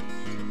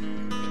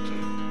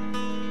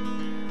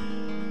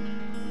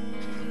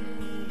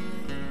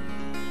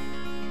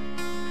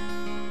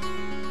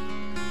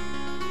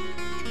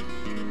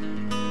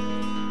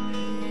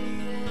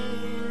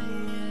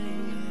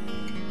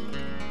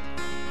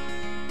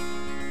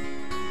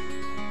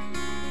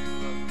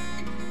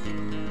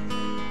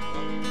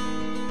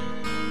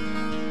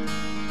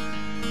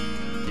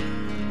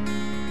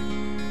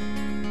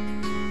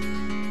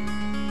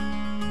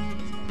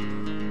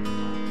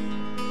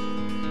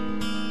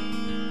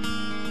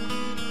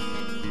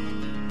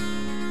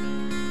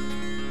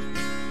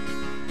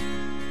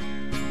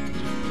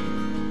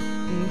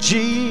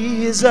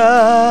 Jesus.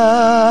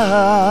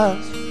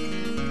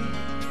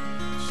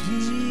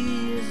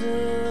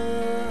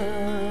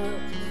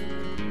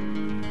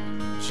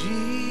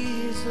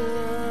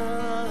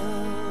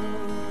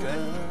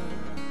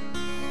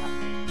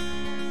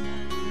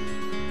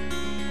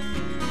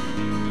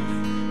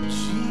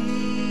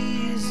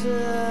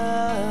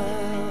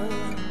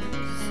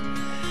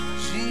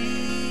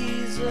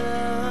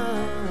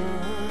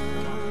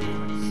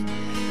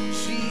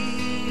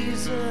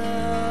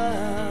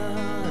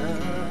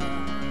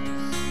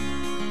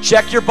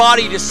 Check your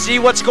body to see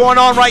what's going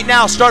on right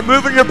now. Start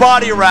moving your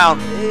body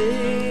around.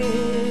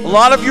 A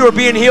lot of you are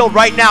being healed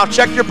right now.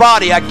 Check your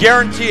body. I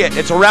guarantee it.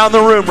 It's around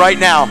the room right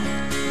now.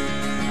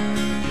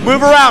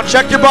 Move around.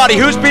 Check your body.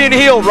 Who's being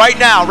healed right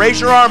now?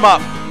 Raise your arm up.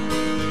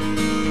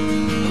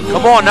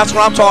 Come on. That's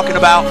what I'm talking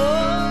about.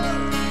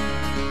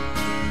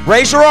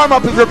 Raise your arm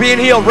up if you're being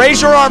healed.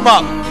 Raise your arm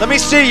up. Let me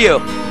see you.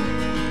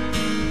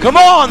 Come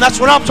on. That's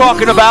what I'm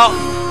talking about.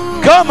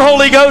 Come,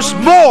 Holy Ghost.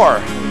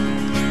 More.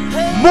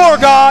 More,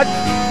 God.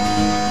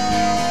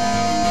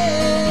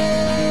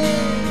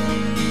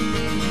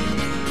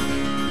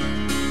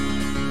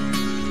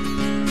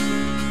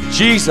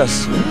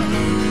 Jesus.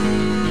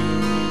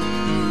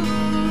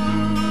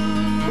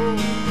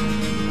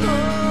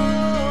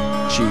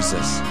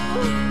 Jesus.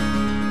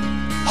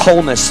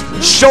 Wholeness.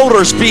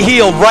 Shoulders be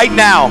healed right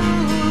now.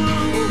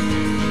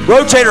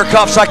 Rotator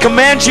cuffs, I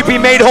command you be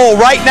made whole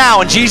right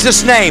now in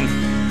Jesus' name.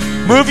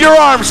 Move your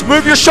arms,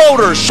 move your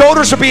shoulders.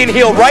 Shoulders are being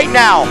healed right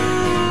now.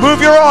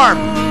 Move your arm.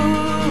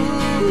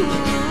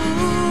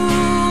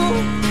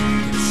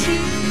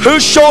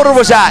 Whose shoulder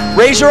was that?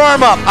 Raise your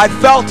arm up. I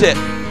felt it.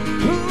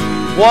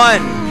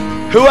 One.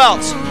 Who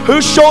else?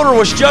 Whose shoulder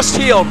was just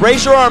healed?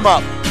 Raise your arm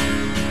up.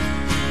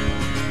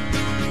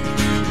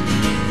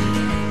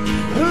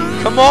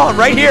 Come on,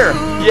 right here.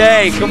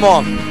 Yay, come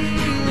on.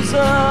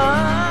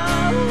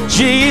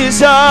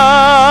 Jesus.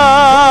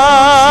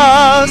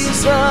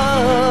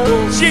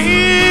 Jesus.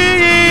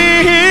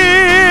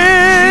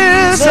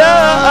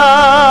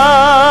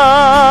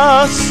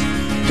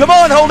 Come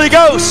on, Holy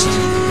Ghost.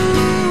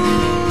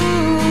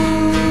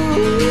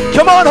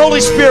 Come on,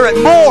 Holy Spirit.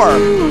 More.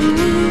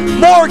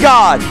 More,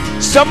 God.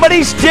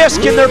 Somebody's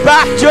disc in their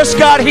back just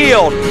got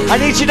healed. I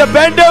need you to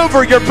bend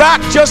over. Your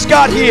back just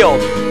got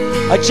healed.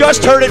 I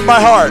just heard it in my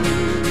heart.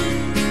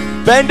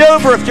 Bend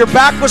over if your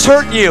back was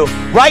hurting you.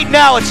 Right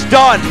now, it's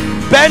done.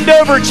 Bend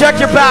over and check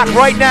your back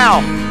right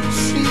now.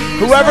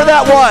 Whoever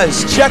that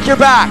was, check your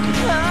back.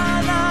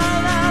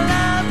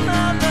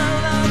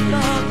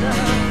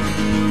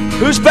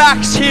 Whose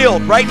back's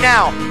healed right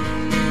now?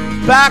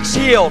 Back's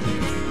healed.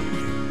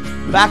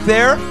 Back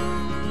there.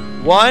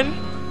 One.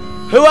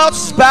 Who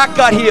else's back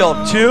got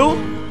healed?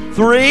 2,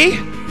 3,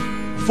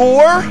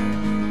 4.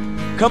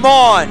 Come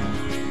on.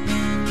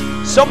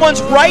 Someone's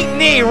right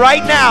knee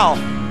right now.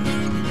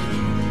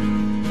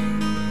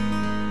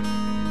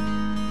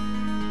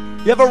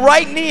 You have a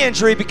right knee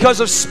injury because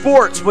of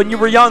sports when you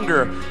were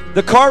younger.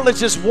 The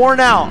cartilage is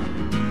worn out.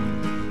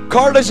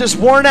 Cartilage is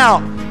worn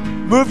out.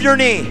 Move your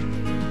knee.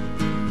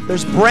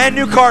 There's brand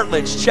new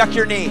cartilage. Check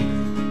your knee.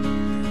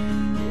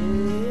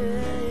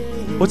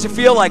 What's it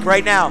feel like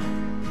right now?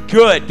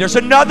 Good. There's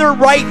another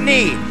right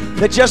knee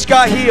that just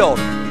got healed.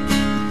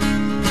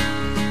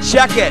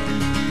 Check it.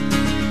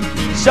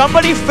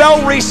 Somebody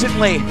fell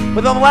recently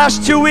within the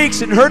last 2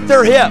 weeks and hurt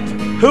their hip.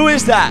 Who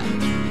is that?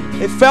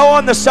 They fell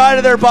on the side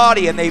of their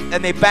body and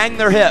they banged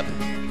their hip.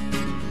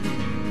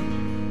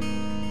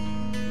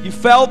 You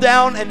fell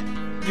down,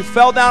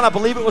 I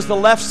believe it was the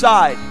left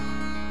side.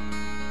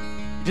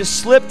 You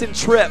just slipped and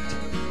tripped.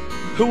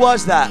 Who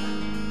was that?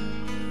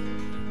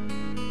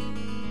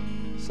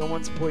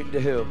 Someone's pointing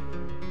to who?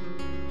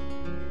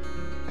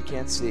 I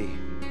can't see.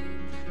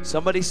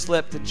 Somebody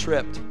slipped and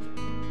tripped.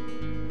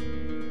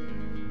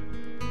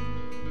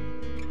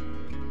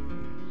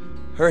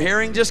 Her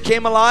hearing just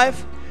came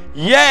alive?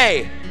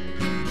 Yay!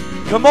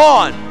 Come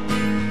on.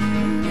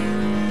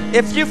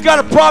 If you've got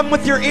a problem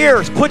with your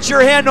ears, put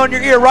your hand on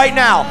your ear right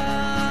now.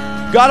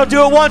 God will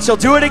do it once, He'll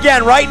do it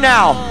again right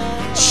now.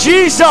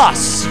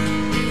 Jesus!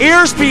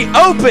 Ears be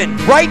open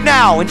right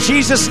now in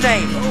Jesus'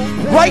 name.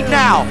 Right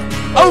now.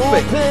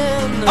 Open.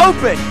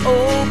 Open.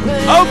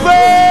 Open.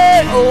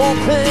 Open.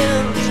 Open.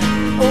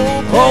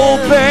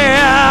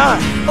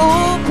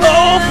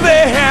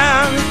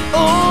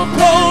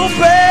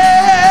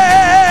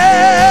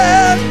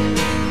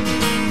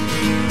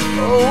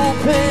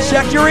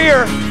 Check your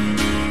ear.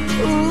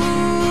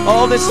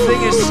 Oh, this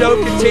thing is so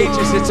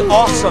contagious. It's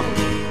awesome.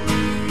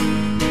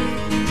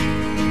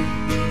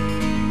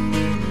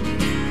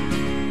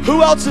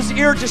 Who else's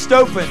ear just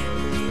opened?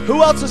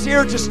 Who else's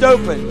ear just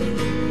opened?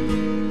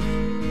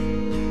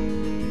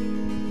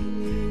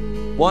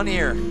 One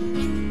ear.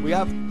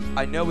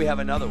 I know we have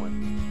another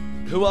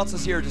one. Who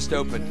else's ear just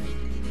opened?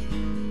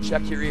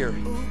 Check your ear.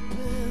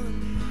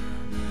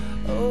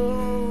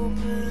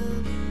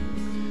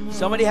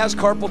 Somebody has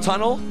carpal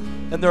tunnel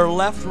in their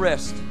left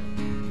wrist.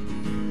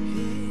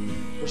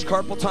 There's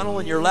carpal tunnel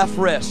in your left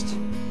wrist.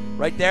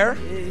 Right there.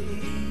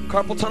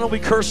 Carpal tunnel, we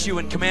curse you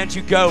and command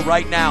you go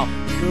right now.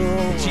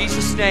 In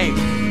Jesus' name.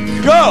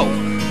 Go!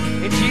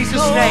 In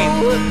Jesus'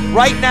 name.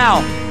 Right now.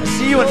 I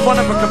see you in front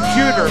of a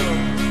computer.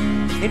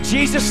 In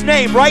Jesus'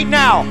 name, right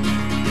now.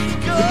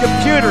 The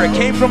computer, it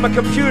came from a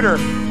computer.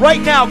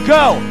 Right now,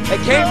 go. It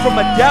came from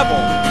a devil,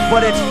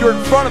 but you're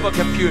in front of a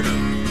computer.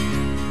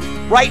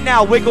 Right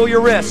now, wiggle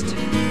your wrist.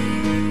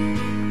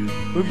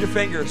 Move your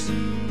fingers.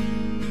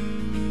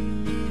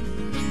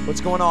 What's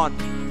going on?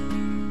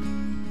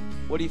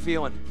 What are you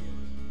feeling?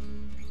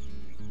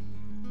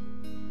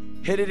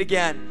 Hit it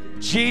again.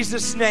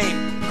 Jesus'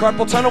 name.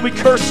 Carpal tunnel, we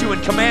curse you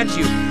and command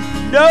you.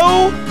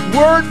 No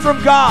word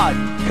from God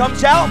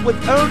comes out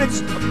without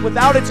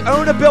its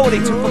own ability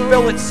to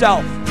fulfill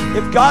itself.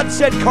 If God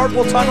said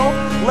carpal tunnel,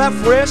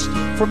 left wrist,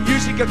 from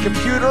using a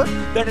computer,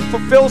 then it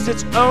fulfills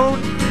its own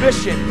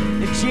mission.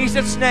 In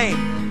Jesus' name,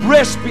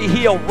 wrist be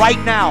healed right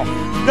now.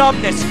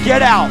 Numbness,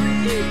 get out.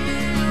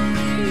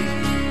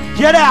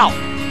 Get out.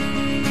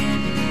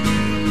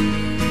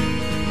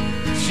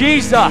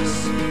 Jesus.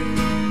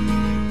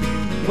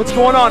 What's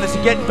going on? Is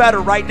it getting better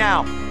right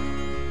now?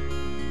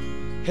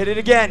 Hit it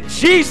again.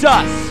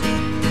 Jesus.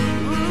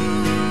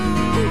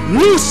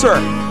 Looser.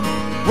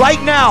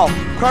 Right now.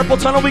 Carpal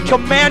tunnel, we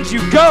command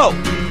you, go.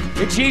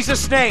 In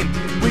Jesus' name,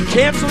 we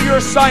cancel your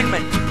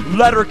assignment.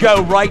 Let her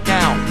go right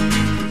now.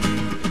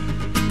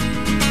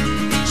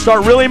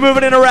 Start really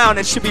moving it around.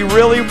 It should be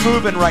really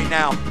moving right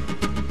now.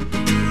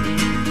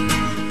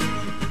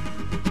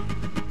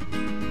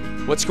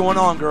 What's going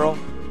on, girl?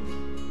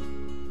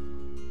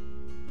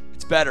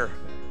 It's better.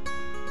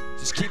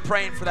 Just keep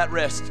praying for that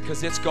wrist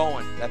because it's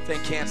going. That thing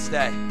can't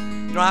stay.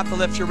 You don't have to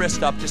lift your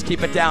wrist up. Just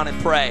keep it down and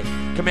pray.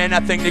 Command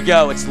that thing to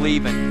go. It's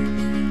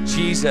leaving.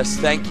 Jesus,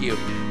 thank you.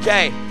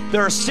 Okay,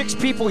 there are 6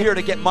 people here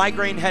to get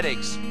migraine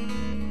headaches.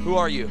 Who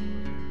are you?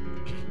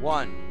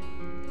 1,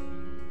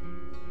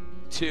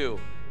 2,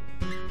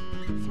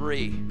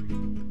 3.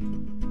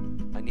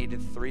 I needed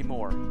 3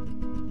 more.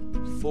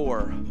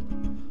 4,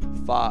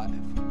 5.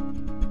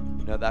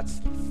 No,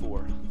 that's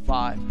 4.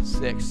 5,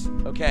 6.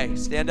 Okay,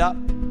 stand up.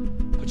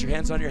 Put your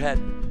hands on your head.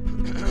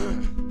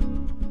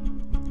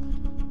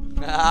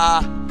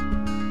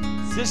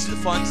 This is the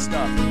fun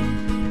stuff.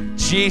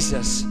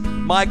 Jesus,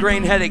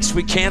 migraine headaches,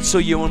 we cancel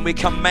you and we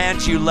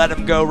command you, let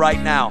them go right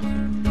now.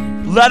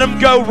 Let them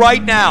go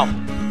right now.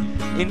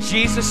 In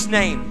Jesus'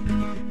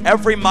 name,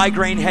 every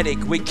migraine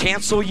headache, we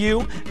cancel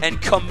you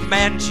and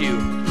command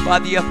you by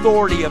the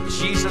authority of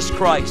Jesus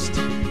Christ.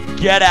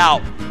 Get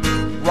out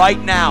right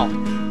now.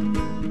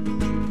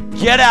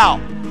 Get out.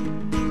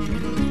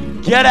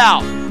 Get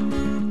out.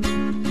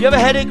 Do you have a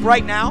headache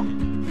right now?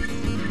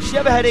 Does she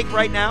have a headache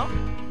right now?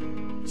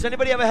 Does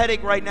anybody have a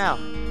headache right now?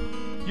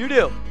 You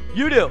do.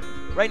 You do.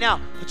 Right now.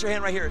 Put your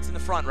hand right here. It's in the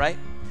front, right?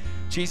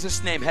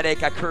 Jesus' name,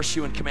 headache, I curse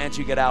you and command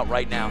you get out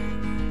right now.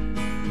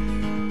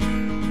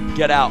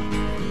 Get out.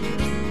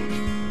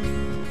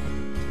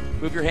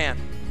 Move your hand.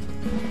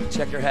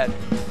 Check your head.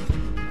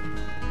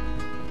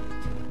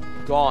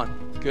 Gone.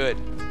 Good.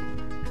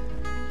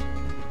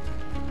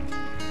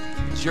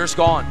 Is yours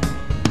gone?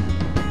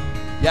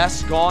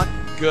 Yes, gone?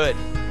 Good.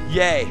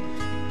 Yay.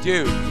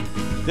 Dude,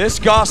 this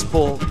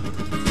gospel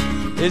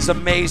is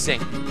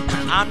amazing.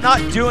 I'm not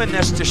doing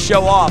this to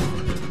show off.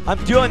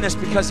 I'm doing this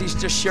because he's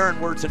just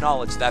sharing words of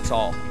knowledge. That's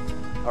all.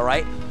 All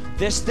right?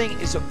 This thing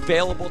is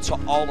available to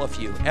all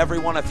of you, every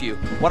one of you.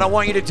 What I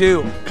want you to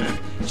do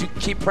is you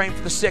keep praying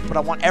for the sick, but I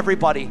want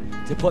everybody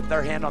to put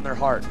their hand on their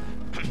heart.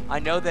 I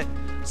know that,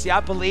 see, I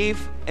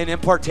believe in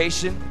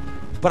impartation,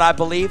 but I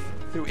believe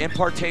through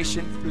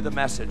impartation through the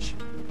message.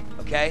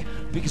 Okay?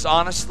 Because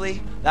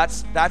honestly,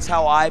 that's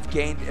how I've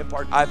gained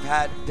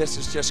this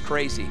is just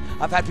crazy.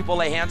 I've had people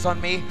lay hands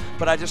on me,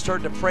 but I just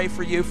started to pray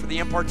for you for the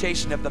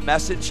impartation of the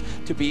message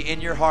to be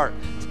in your heart,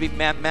 to be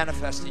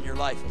manifest in your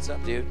life. What's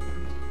up, dude?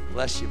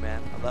 Bless you,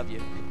 man. I love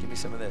you. Give me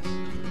some of this.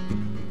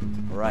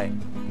 All right.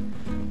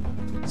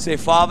 Say,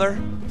 Father,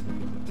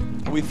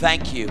 we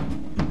thank you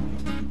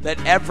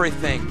that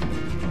everything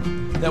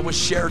that was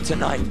shared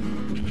tonight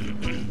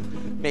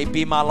may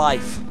be my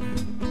life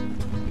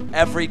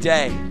every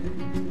day.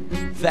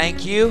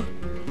 Thank you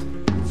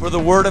for the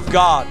word of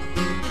God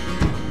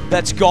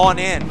that's gone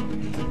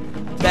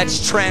in,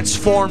 that's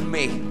transformed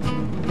me,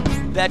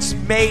 that's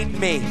made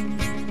me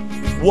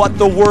what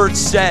the word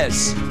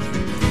says.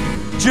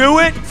 Do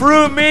it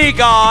through me,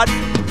 God.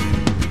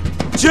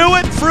 Do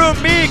it through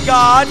me,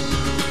 God.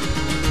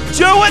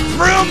 Do it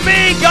through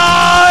me,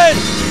 God.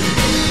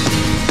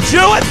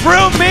 Do it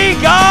through me,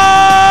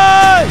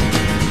 God.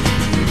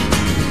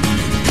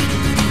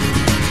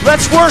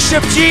 Let's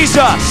worship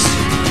Jesus.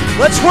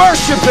 Let's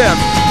worship him.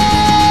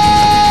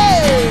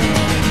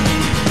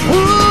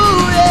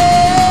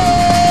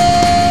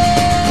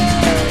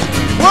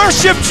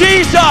 Worship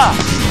Jesus.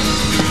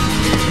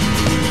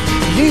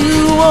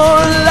 You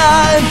are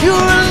alive, you're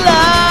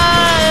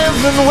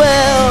alive and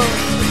well.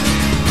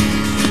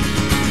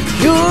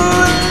 You're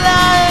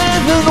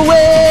alive and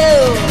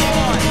well.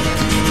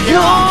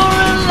 You're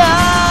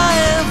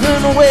alive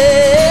and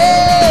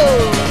well.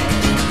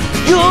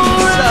 You're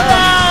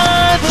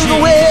alive and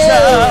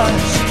well.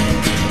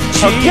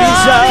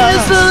 God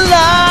is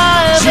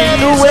alive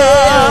and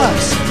well.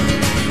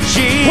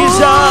 Jesus,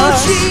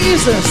 Oh,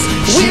 Jesus,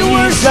 we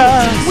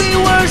worship, we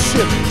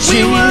worship,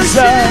 we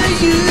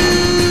worship you.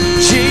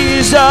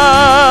 Jesus,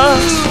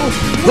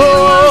 we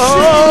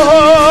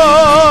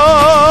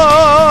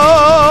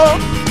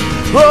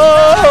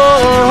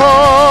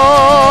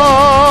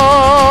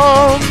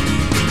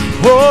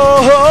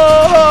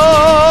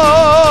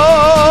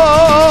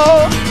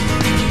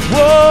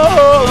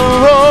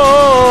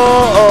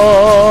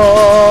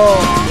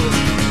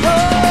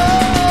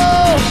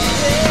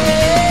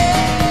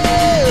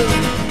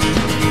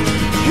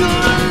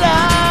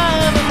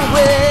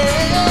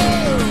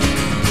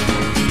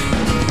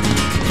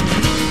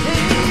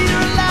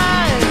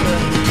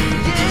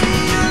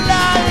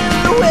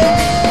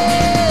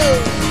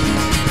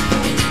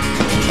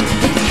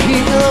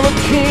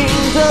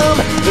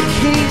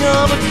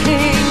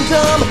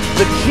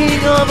the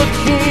King of a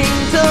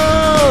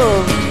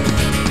kingdom,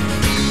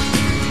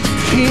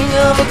 King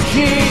of a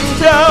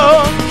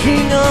kingdom,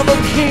 King of a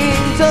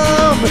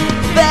kingdom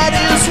that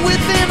is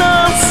within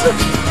us.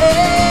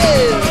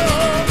 Hey.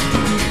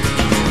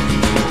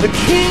 The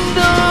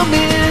kingdom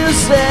is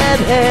at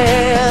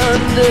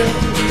hand.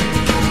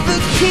 The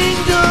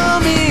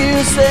kingdom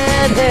is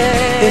at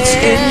hand. it's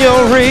in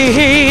your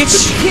reach.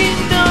 The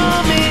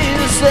kingdom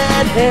is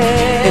at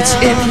hand. It's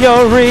in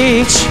your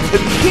reach.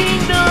 The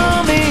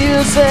kingdom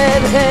is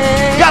at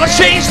hand. Gotta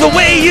change the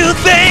way you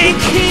think.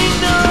 The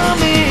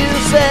kingdom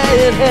is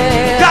at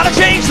hand. Gotta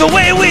change the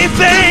way we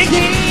think. The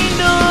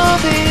kingdom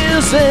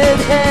is at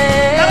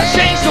hand. Gotta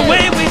change the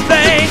way we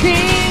think. The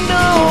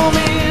kingdom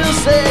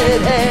is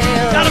at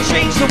hand. Gotta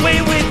change the way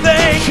we The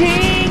think.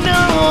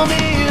 kingdom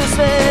is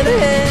at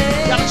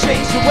hand. Gotta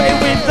change the way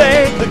we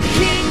think. The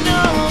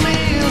kingdom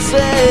is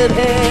at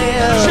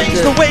hand. Change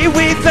the way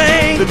we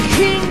think. The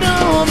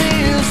kingdom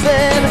is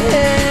at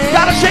hand.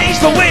 Gotta change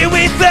the way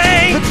we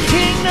think. The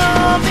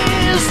kingdom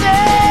is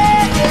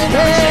at hand.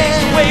 Gotta change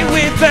the way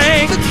we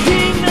think. The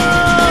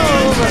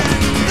kingdom.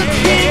 The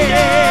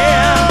kingdom.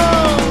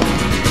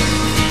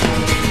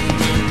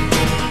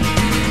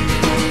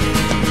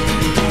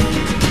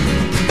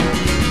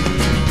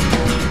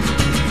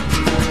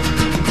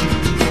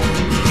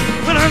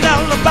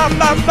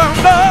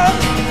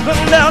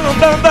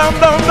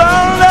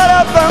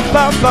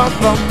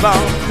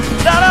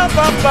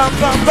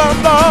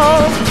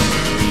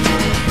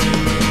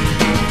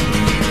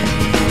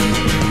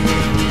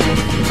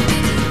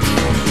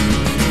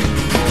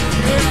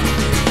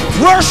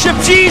 Worship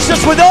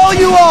Jesus with all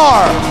you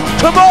are.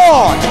 Come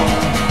on.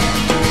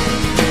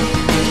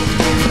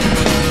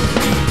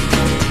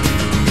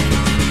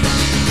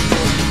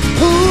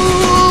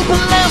 Ooh,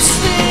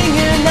 blessing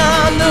and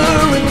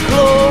honor and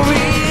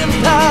glory and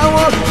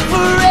power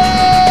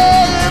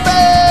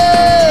forever.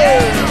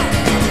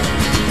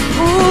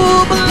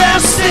 Ooh,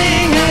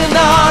 blessing and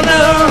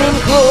honor and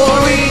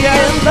glory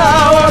and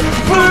power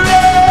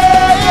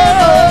forever.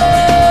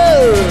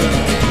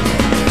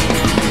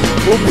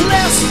 Oh,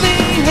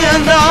 blessing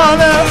and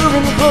honor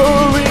and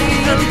glory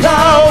and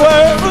power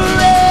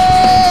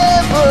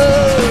forever.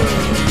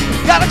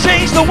 Gotta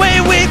change the way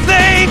we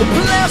think.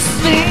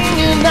 Blessing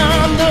and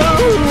honor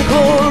and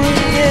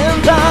glory and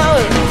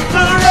power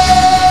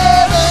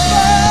forever.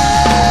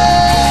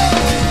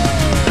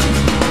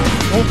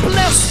 Oh,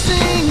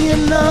 blessing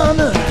and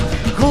honor,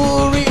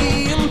 glory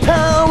and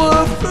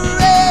power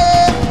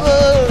forever.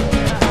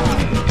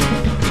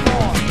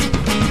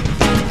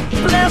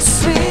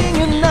 Blessing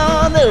and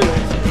honor,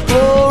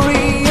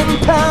 glory and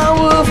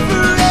power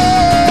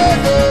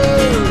forever.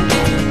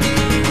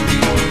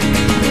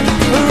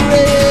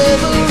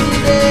 Forever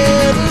and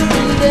ever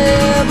and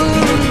ever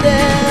and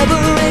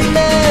ever,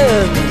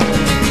 amen.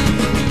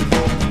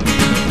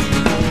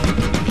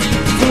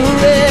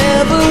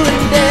 Forever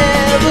and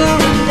ever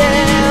and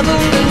ever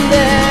and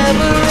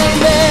ever,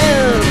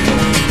 amen.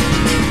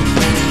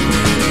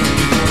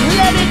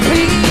 Let it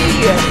be,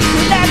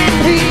 let it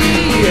be,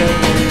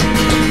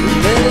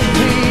 let it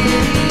be,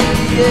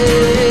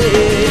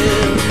 yeah.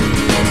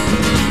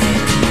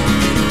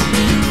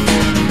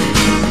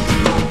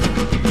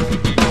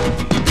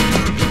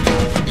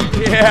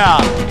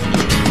 Yeah.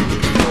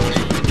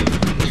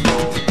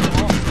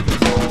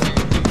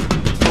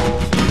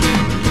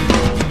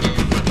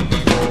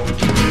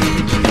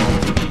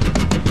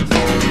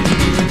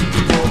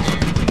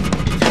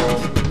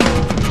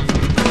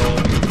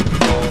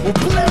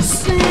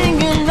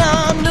 Blessing and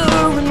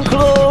honor and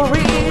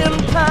glory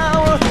and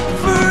power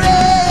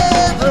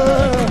forever.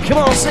 Come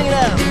on, sing it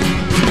out.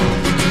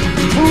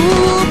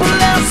 Ooh,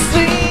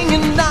 blessing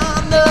and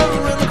honor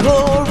and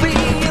glory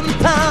and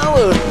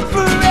power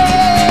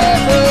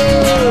forever.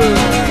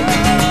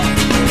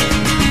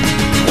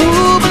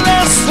 Ooh,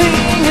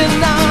 blessing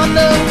and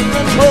honor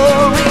and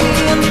glory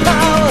and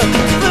power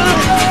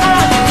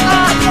forever.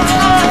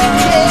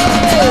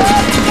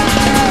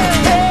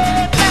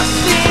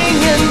 Blessing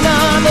and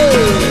honor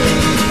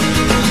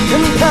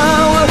and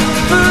power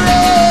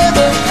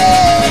forever,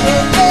 ever,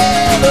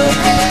 ever,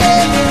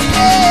 ever,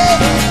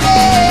 ever,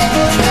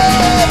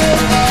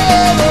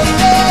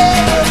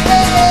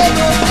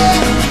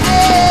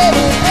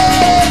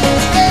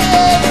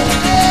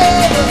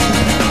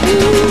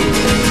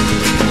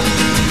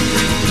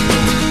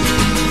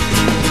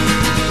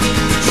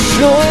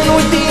 Join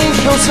with the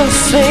angels and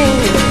sing.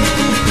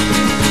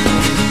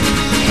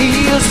 He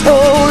is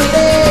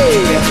holy.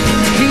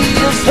 He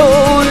is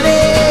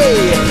holy.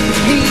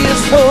 He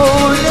is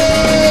holy.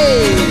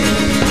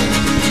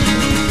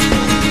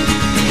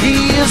 He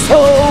is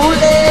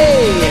holy.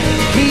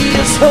 He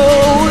is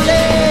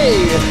holy.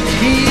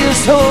 He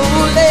is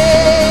holy.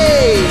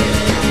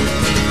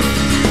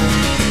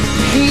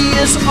 He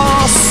is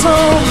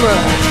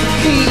awesome.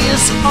 He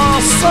is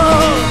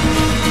awesome.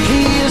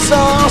 He is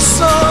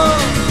awesome.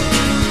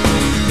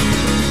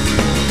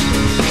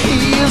 He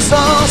is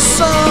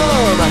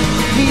awesome.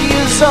 He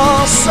is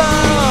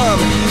awesome.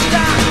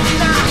 Na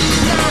na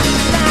na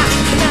na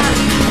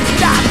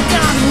na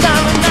na na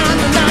na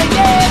na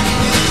yeah.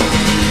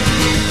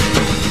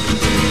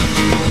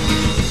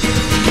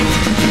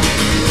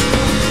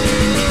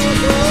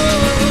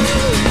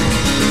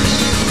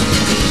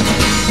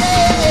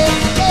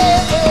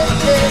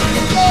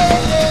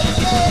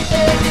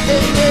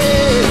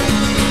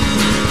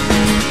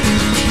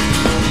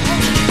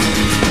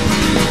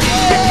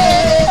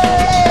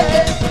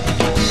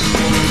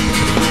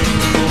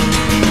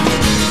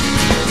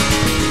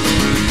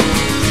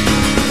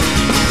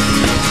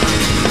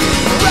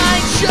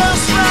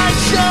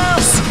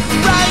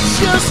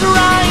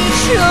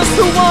 Righteous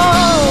the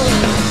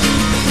one.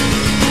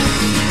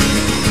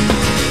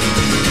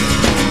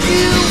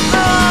 You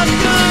are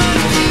good,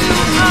 you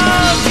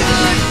are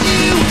good,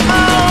 you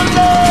are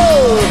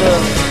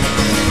Lord.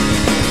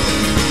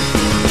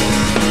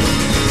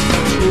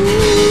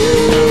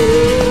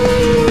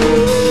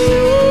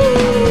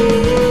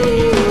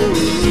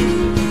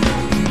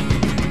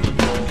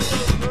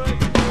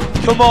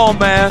 Come on,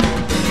 man.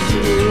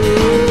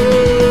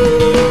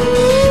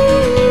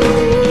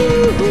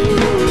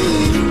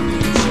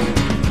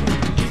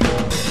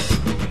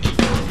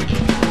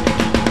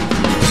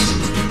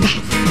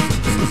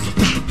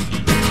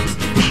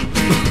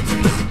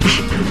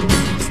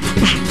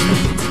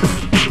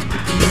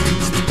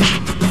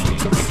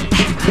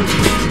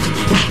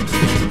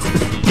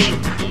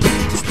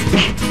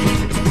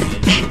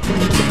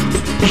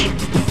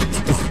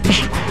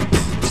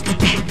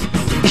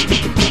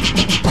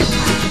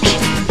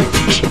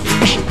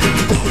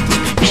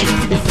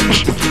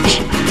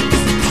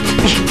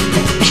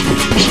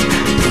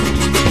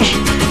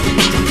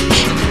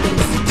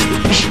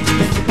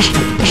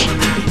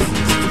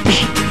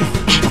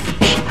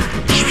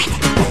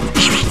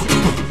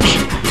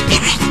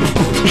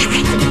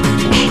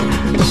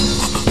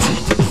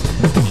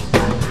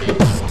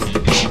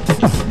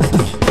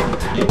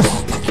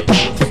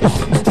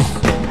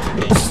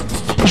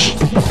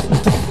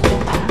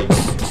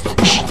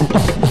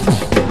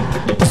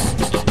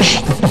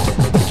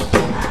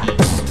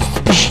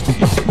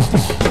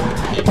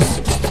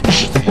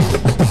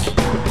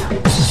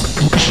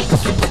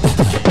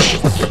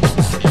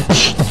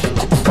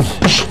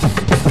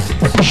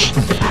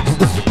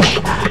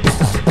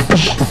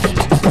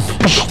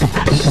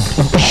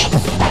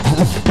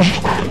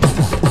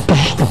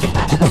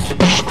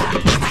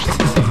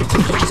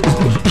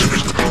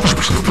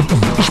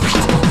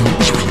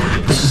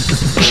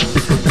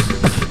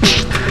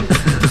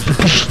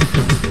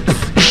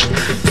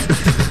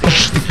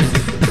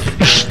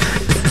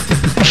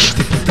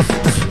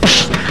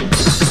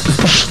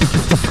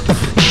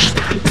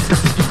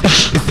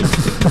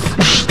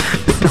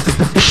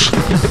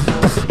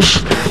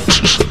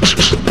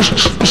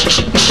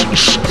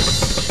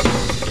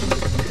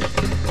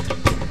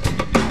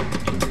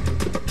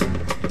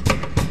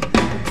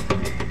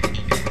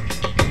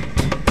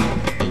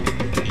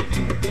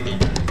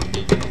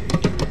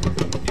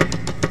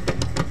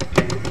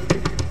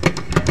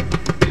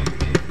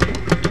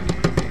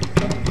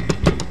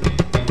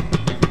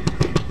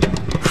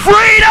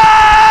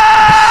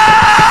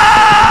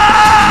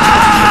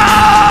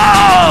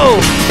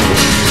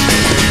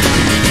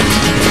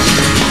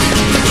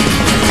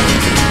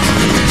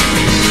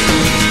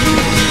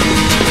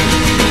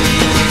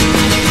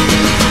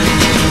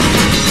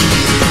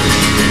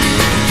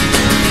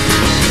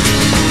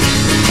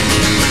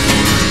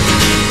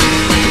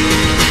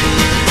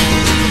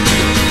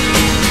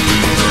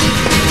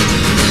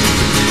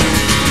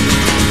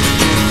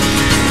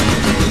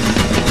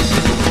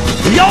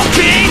 Your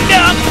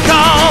kingdom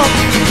come,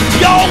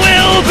 your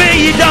will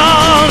be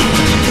done.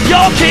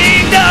 Your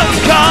kingdom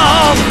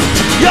come,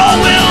 your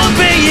will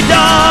be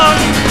done.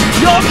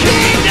 Your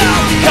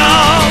kingdom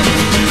come,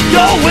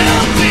 your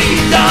will be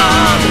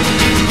done.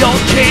 Your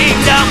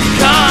kingdom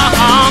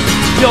come,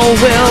 your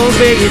will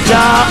be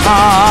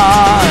done.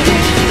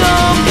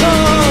 Kingdom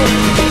come,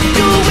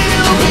 your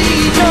will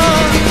be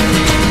done.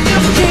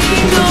 Your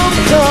kingdom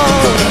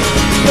come,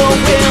 your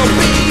will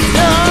be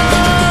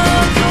done.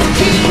 Your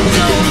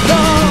kingdom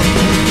come,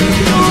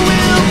 your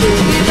will be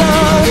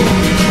done.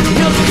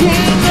 Your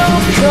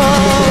kingdom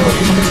come,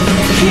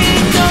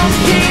 kingdom,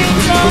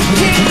 kingdom,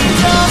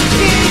 kingdom,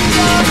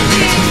 kingdom,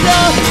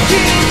 kingdom,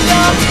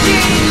 kingdom,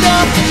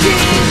 kingdom,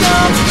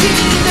 kingdom,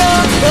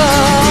 kingdom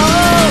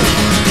come.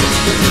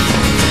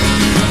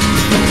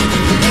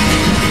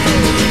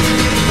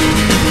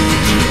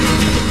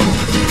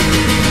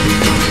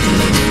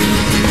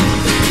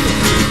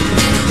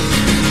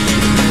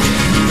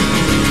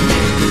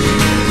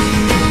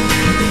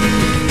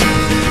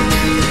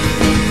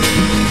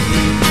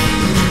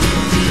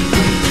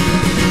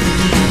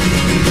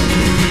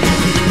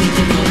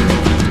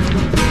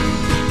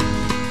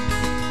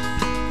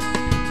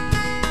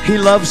 He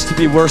loves to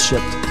be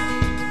worshiped.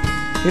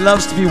 He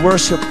loves to be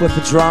worshiped with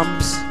the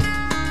drums.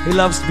 He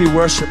loves to be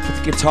worshiped with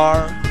the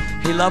guitar.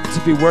 He loves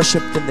to be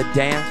worshiped in the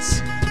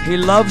dance. He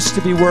loves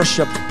to be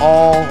worshiped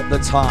all the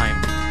time.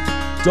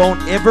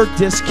 Don't ever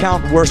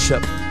discount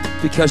worship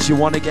because you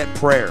want to get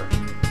prayer.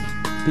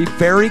 Be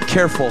very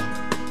careful.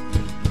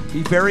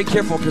 Be very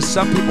careful, because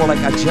some people are like,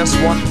 I just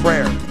want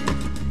prayer.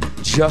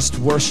 Just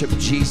worship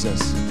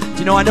Jesus.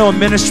 You know, I know a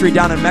ministry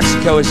down in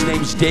Mexico. His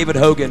name's David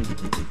Hogan.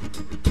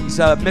 He's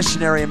a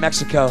missionary in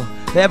Mexico.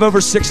 They have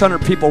over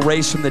 600 people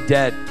raised from the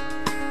dead.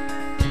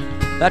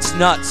 That's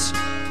nuts.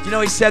 You know,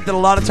 he said that a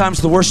lot of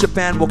times the worship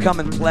band will come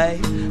and play.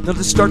 They'll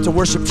just start to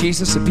worship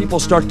Jesus, and people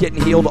start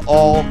getting healed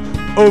all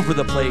over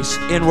the place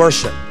in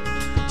worship.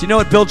 Do you know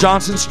at Bill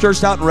Johnson's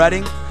church out in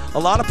Redding? A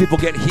lot of people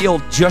get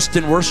healed just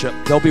in worship.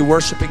 They'll be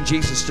worshiping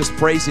Jesus, just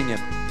praising Him.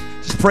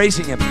 Just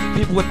praising Him.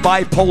 People with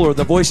bipolar,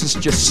 the voices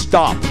just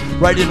stop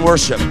right in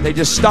worship. They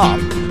just stop.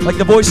 Like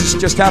the voices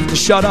just have to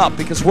shut up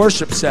because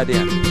worship set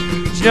in.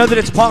 Do you know that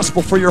it's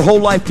possible for your whole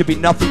life to be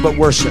nothing but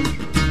worship?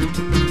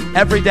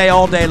 Every day,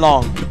 all day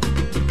long.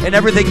 And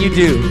everything you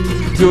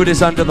do it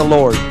as unto the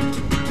Lord.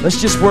 Let's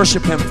just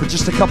worship Him for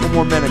just a couple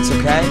more minutes,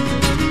 okay?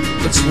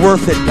 It's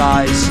worth it,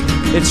 guys.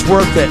 It's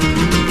worth it.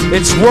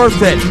 It's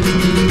worth it.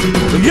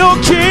 Your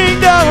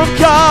kingdom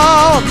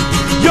come,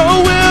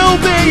 your will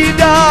be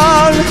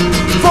done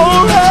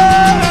forever.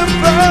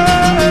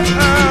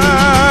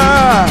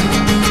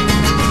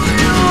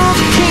 Your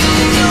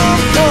kingdom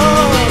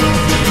come,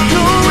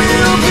 your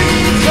will be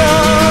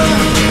done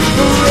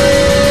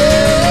forever.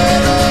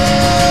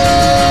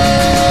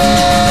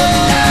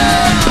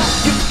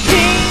 Your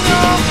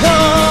kingdom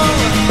come,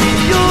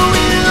 your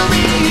will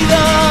be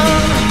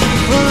done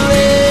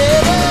forever.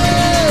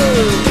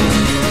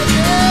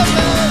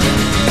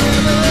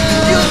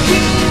 Your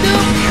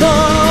kingdom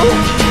come,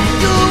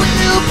 your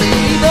will be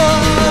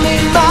done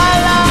in my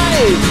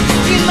life,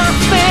 in my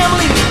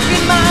family,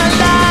 in my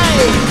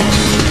life.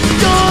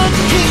 Your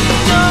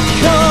kingdom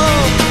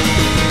come,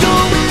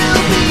 your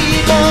will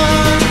be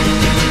done.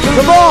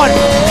 Come on,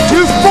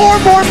 do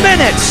 4 more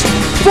minutes.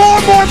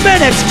 4 more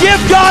minutes. Give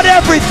God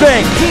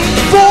everything.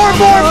 4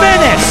 more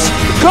minutes.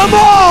 Come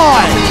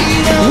on.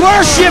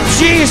 Worship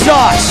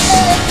Jesus.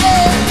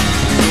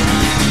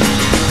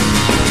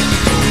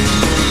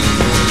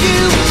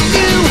 You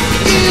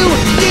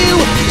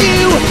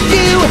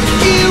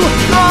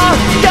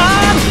are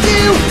God. You are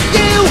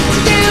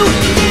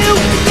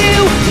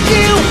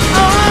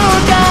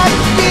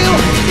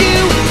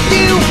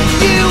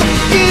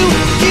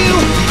God. You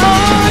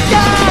are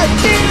God.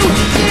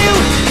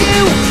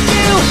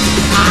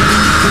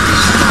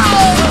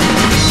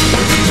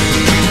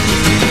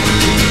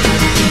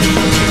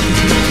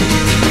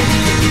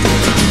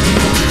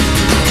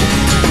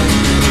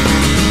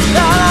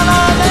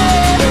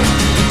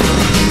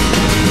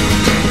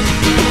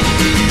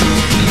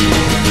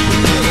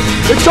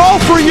 It's all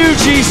for you,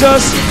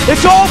 Jesus.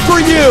 It's all for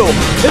you.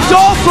 It's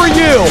all for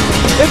you.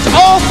 It's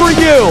all for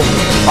you.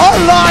 Our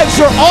lives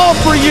are all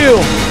for you.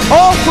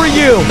 All for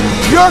you.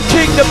 Your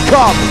kingdom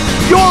come.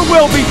 Your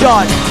will be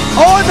done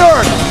on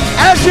earth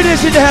as it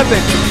is in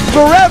heaven,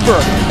 forever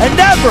and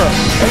ever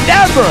and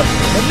ever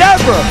and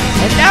ever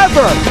and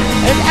ever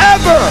and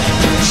ever.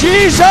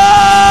 Jesus!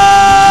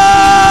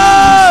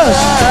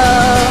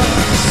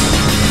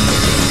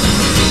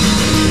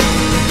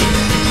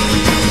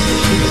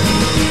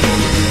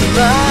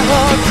 My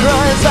heart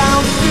cries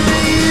out to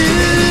you.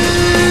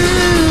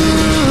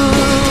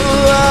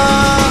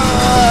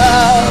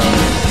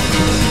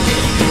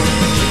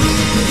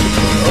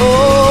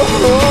 Oh,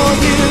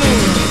 you.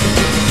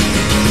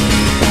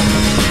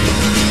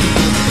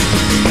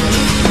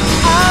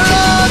 I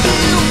love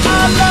you.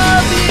 I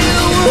love you.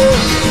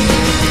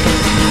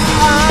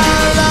 I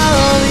love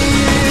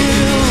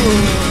you.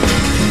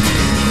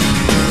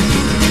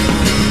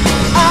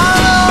 I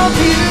love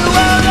you. I love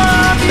you.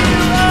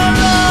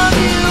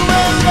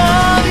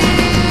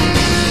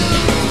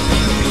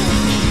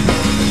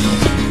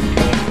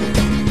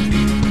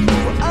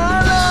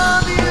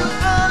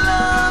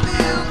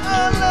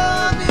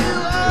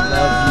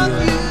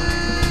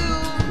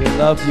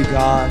 Love you,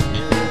 God.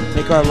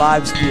 Make our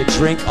lives be a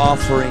drink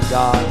offering,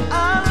 God.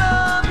 I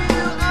love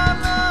you, I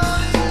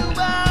love you,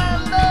 I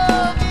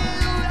love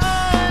you, I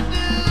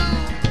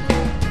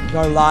do. Make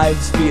our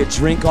lives be a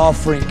drink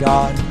offering,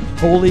 God.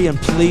 Holy and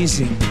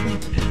pleasing.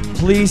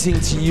 Pleasing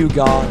to you,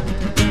 God.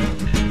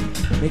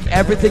 Make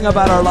everything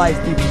about our life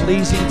be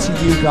pleasing to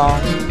you,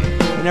 God.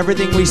 And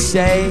everything we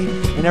say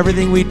and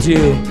everything we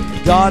do,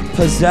 God,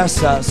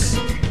 possess us.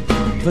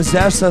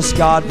 Possess us,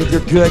 God, with your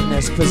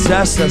goodness.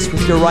 Possess us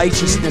with your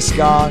righteousness,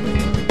 God.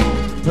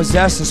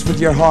 Possess us with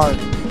your heart.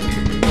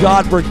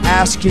 God, we're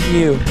asking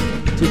you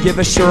to give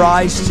us your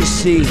eyes to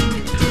see,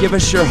 to give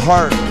us your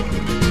heart,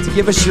 to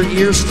give us your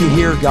ears to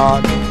hear,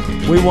 God.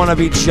 We want to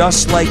be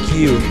just like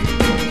you.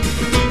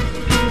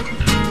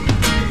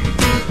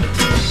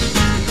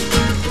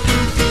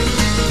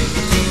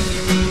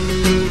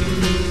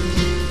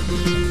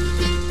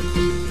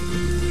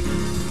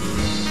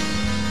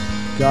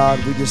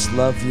 God, we just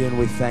love you and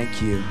we thank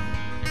you.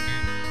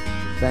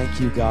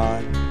 Thank you,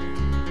 God.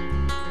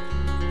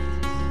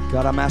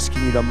 God, I'm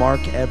asking you to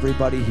mark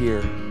everybody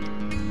here.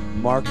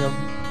 Mark them,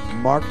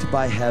 marked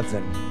by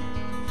heaven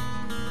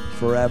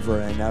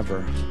forever and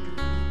ever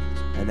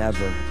and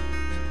ever.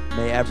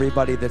 May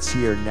everybody that's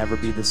here never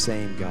be the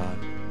same, God.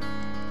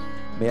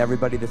 May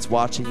everybody that's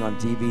watching on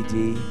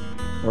DVD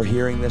or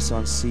hearing this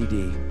on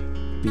CD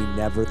be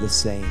never the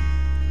same.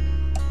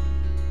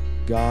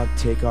 God,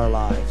 take our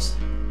lives.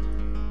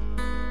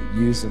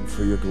 Use them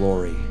for your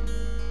glory.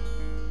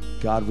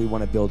 God, we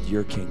want to build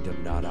your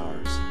kingdom, not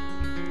ours.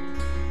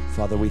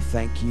 Father, we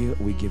thank you.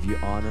 We give you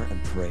honor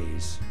and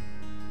praise.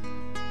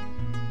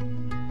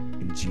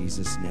 In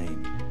Jesus'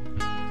 name.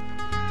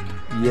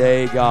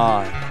 Yay,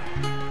 God.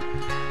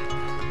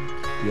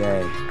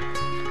 Yay.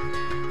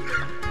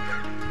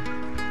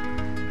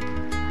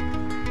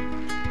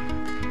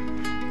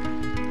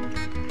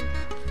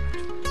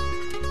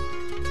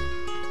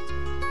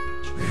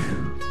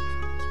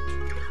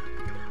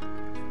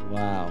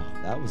 Wow,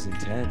 that was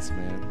intense,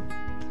 man.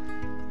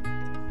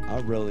 I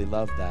really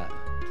love that.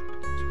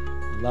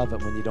 I love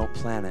it when you don't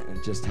plan it and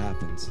it just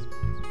happens.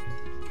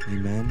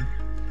 Amen.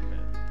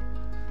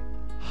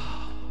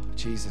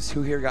 Jesus,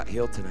 who here got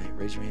healed tonight?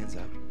 Raise your hands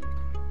up.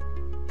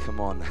 Come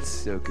on, that's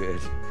so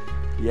good.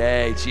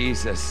 Yay,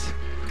 Jesus.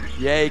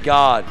 Yay,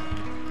 God.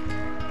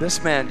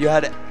 This man, you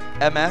had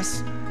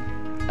MS?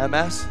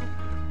 MS?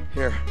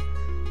 Here.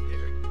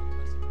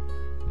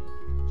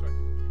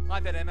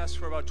 I've had MS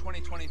for about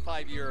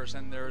 25 years,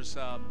 and there's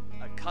a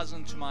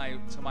cousin to my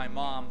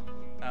mom,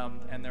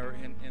 and they're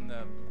in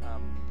the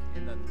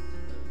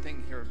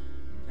thing here,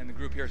 in the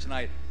group here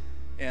tonight.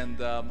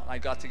 And I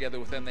got together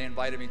with them. They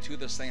invited me to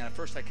this thing. And at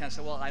first, I kind of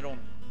said, "Well, I don't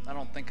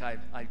think I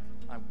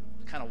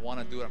kind of want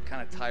to do it. I'm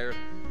kind of tired."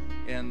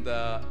 And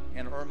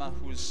Irma,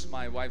 who's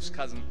my wife's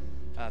cousin,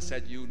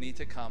 said, "You need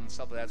to come," and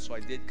stuff like that. So I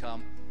did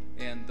come.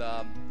 And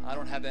I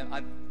don't have them.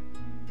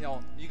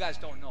 You guys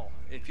don't know.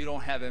 If you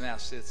don't have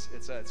MS,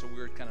 it's a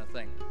weird kind of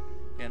thing.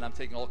 And I'm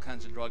taking all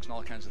kinds of drugs and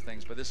all kinds of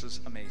things. But this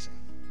is amazing.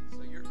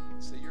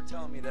 So you're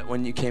telling me that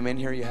when you came in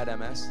here, you had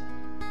MS?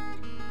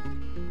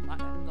 A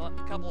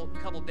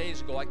couple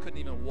days ago, I couldn't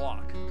even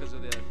walk because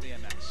of the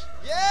MS.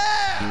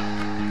 Yeah!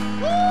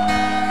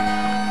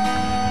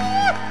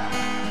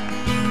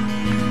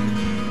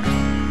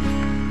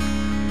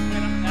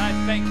 And I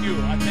thank you.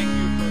 I thank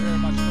you very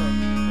much for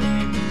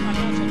I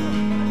know it's a Lord.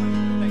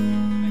 Thank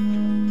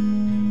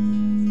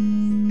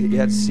you. He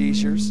had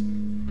seizures,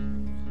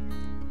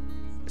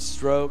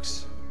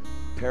 strokes,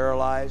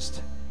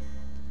 paralyzed,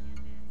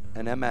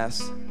 and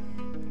MS.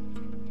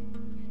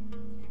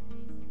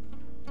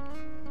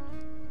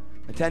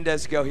 And 10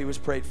 days ago, he was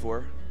prayed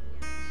for.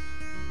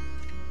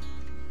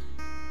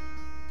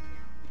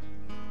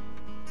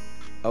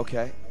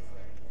 Okay.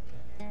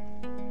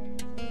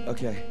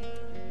 Okay.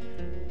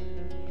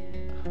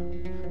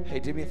 Hey,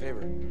 do me a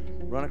favor.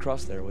 Run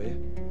across there, will you?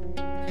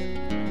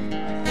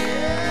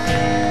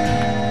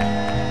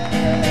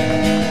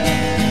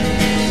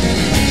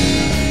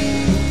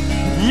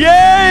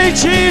 Yay,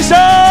 Jesus!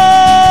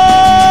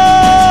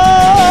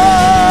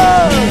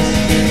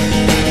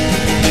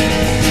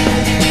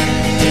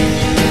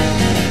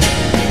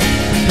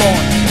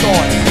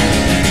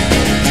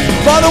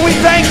 Father, we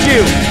thank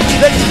you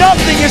that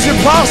nothing is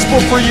impossible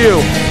for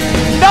you.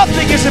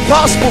 Nothing is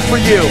impossible for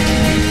you.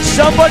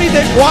 Somebody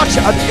that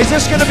is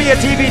this going to be a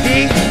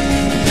DVD?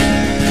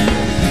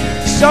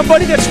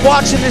 Somebody that's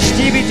watching this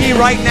DVD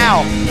right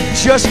now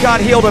just got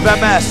healed of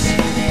MS.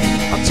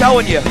 I'm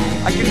telling you,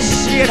 I can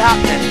see it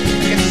happening.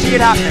 I can see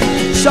it happening.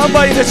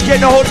 Somebody that's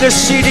getting a hold of this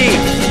CD,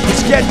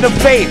 is getting the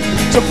faith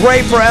to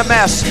pray for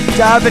MS,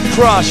 to have it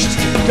crushed.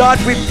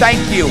 God, we thank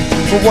you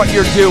for what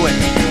you're doing.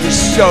 You're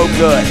so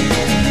good.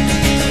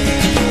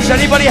 Does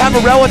anybody have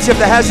a relative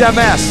that has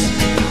MS?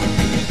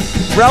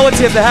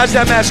 Relative that has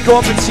MS, go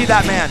up and see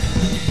that man.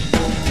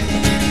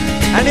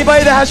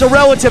 Anybody that has a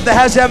relative that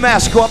has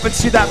MS, go up and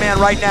see that man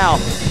right now.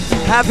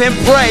 Have him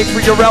pray for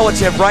your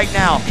relative right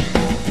now.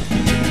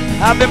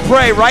 Have him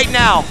pray right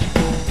now.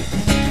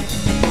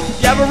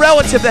 You have a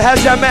relative that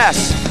has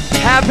MS.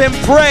 Have him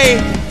pray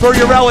for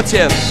your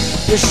relative.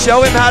 Just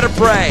show him how to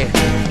pray.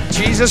 In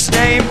Jesus'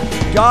 name,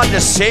 God, the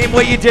same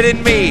way you did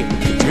in me,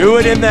 do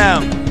it in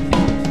them.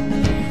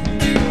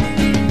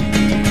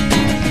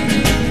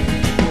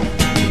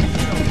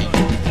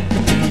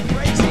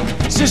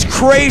 This is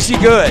crazy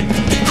good.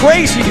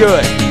 Crazy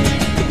good.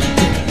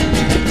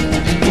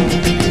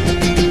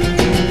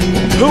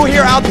 Who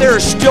here out there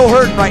is still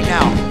hurting right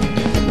now?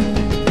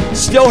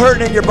 Still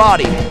hurting in your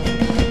body?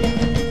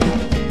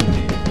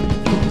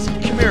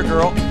 Come here,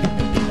 girl.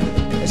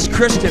 It's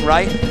Kristen,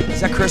 right?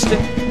 Is that Kristen?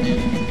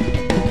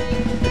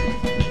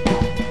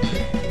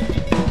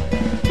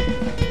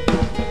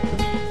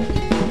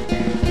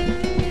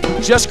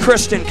 Just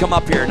Kristen, come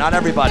up here. Not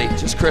everybody,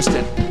 just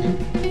Kristen.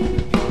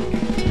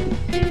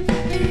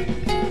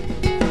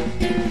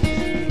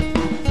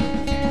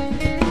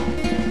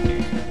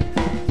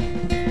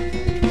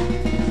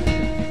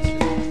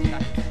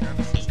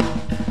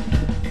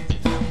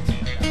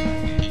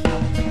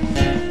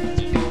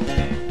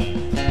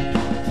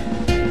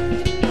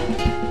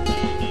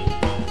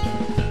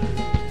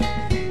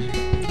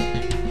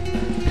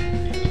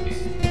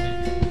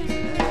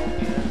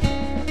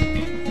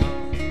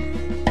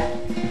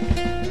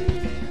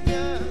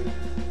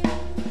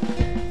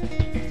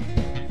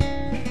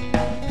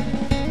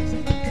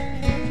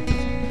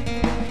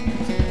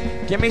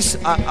 Give me,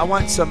 I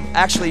want some,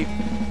 actually,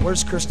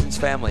 where's Kristen's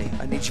family?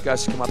 I need you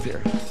guys to come up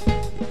here.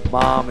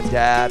 Mom and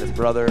dad and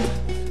brother.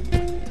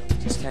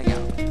 Just hang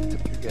out. You're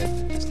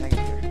good. Just hang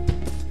out here.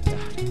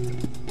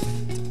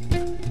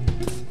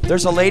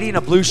 There's a lady in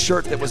a blue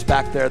shirt that was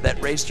back there that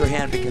raised her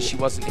hand because she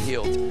wasn't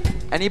healed.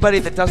 Anybody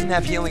that doesn't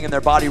have healing in their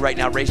body right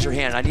now, raise your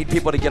hand. I need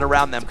people to get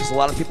around them because a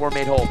lot of people are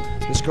made whole.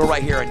 This girl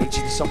right here, I need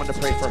someone to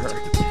pray for her.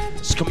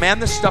 Just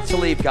command this stuff to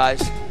leave,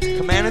 guys.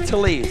 Command it to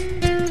leave.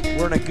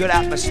 We're in a good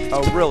atmosphere,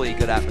 a really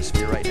good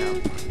atmosphere right now.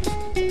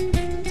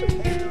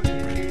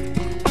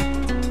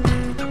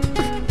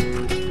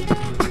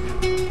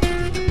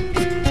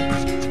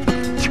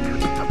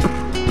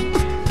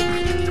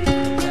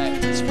 Okay,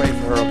 let's pray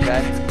for her,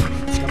 okay?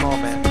 Come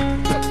on, man.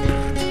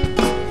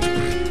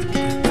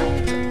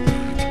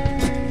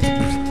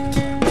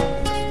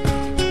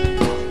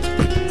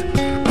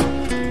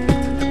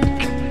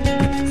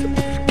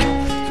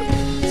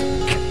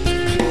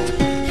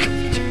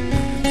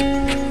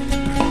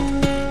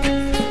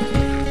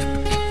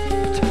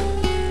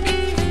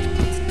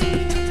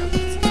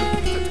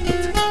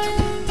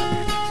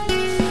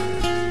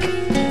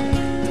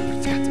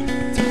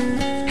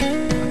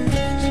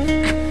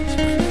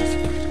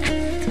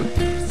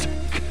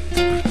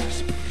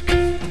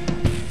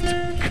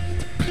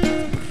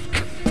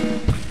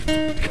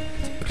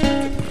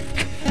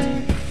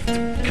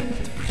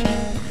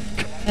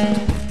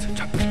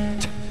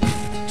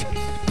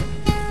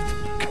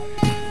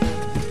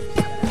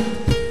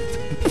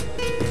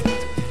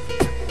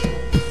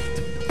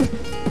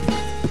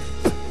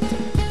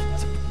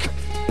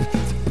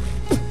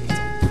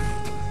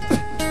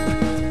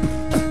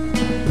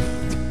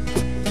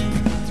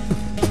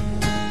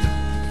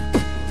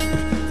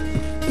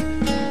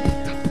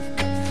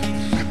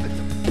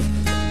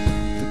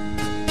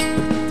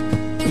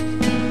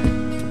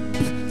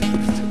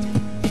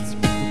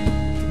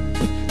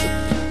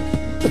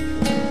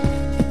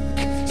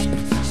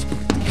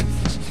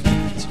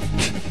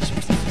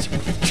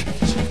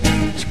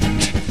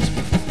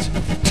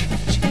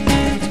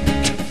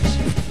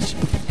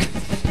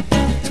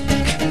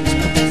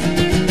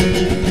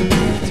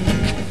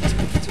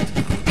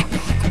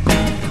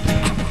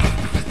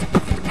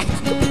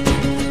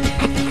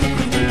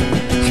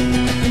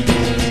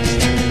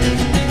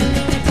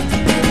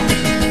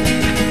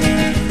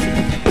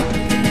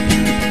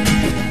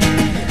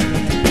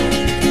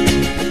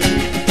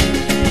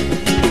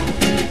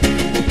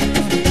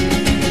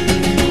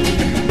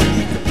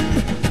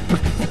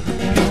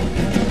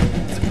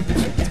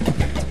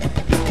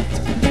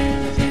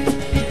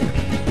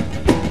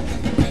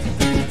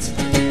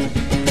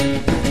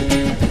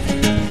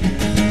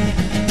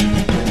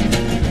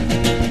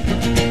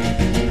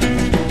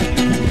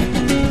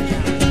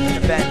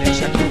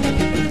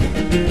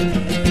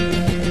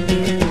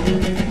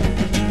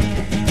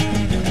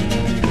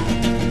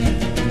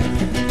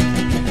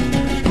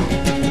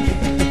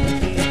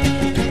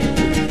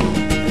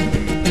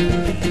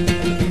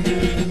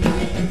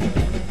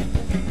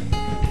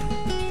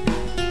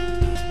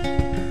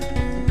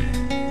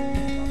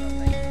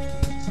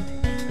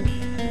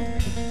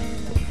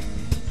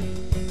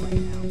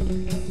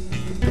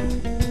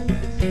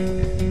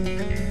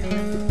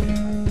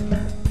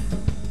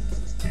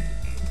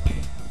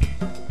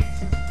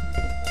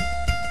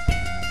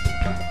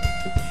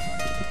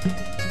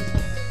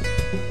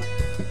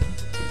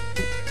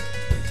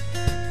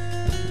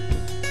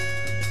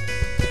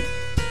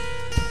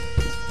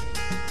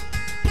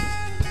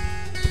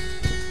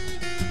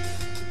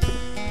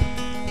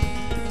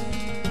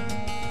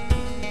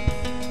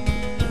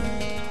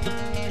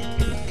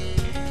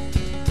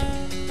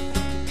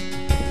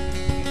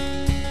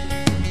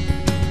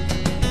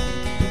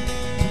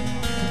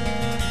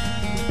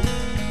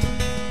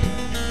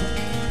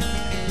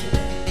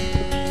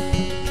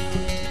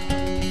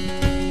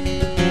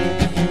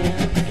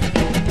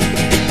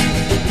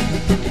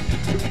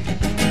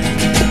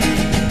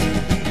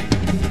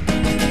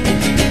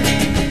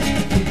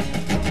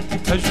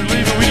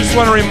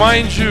 just want to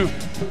remind you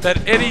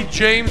that Eddie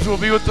James will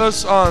be with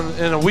us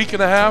in a week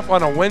and a half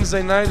on a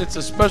Wednesday night. It's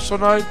a special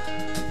night.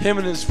 Him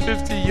and his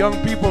 50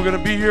 young people are going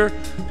to be here.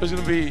 There's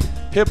going to be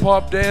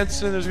hip-hop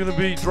dancing. There's going to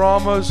be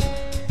dramas,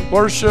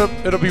 worship.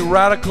 It'll be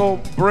radical.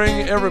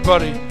 Bring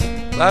everybody.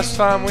 Last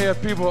time we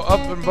had people up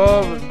and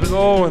above and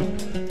below,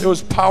 and it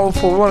was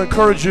powerful. We want to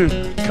encourage you.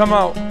 Come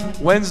out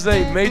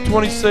Wednesday, May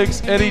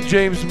 26th, Eddie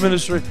James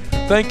Ministry.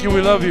 Thank you.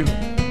 We love you.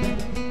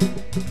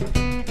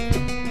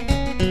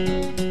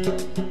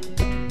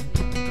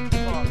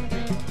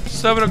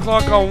 7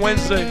 o'clock on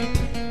Wednesday.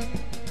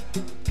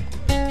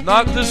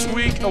 Not this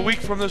week, a week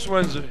from this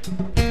Wednesday.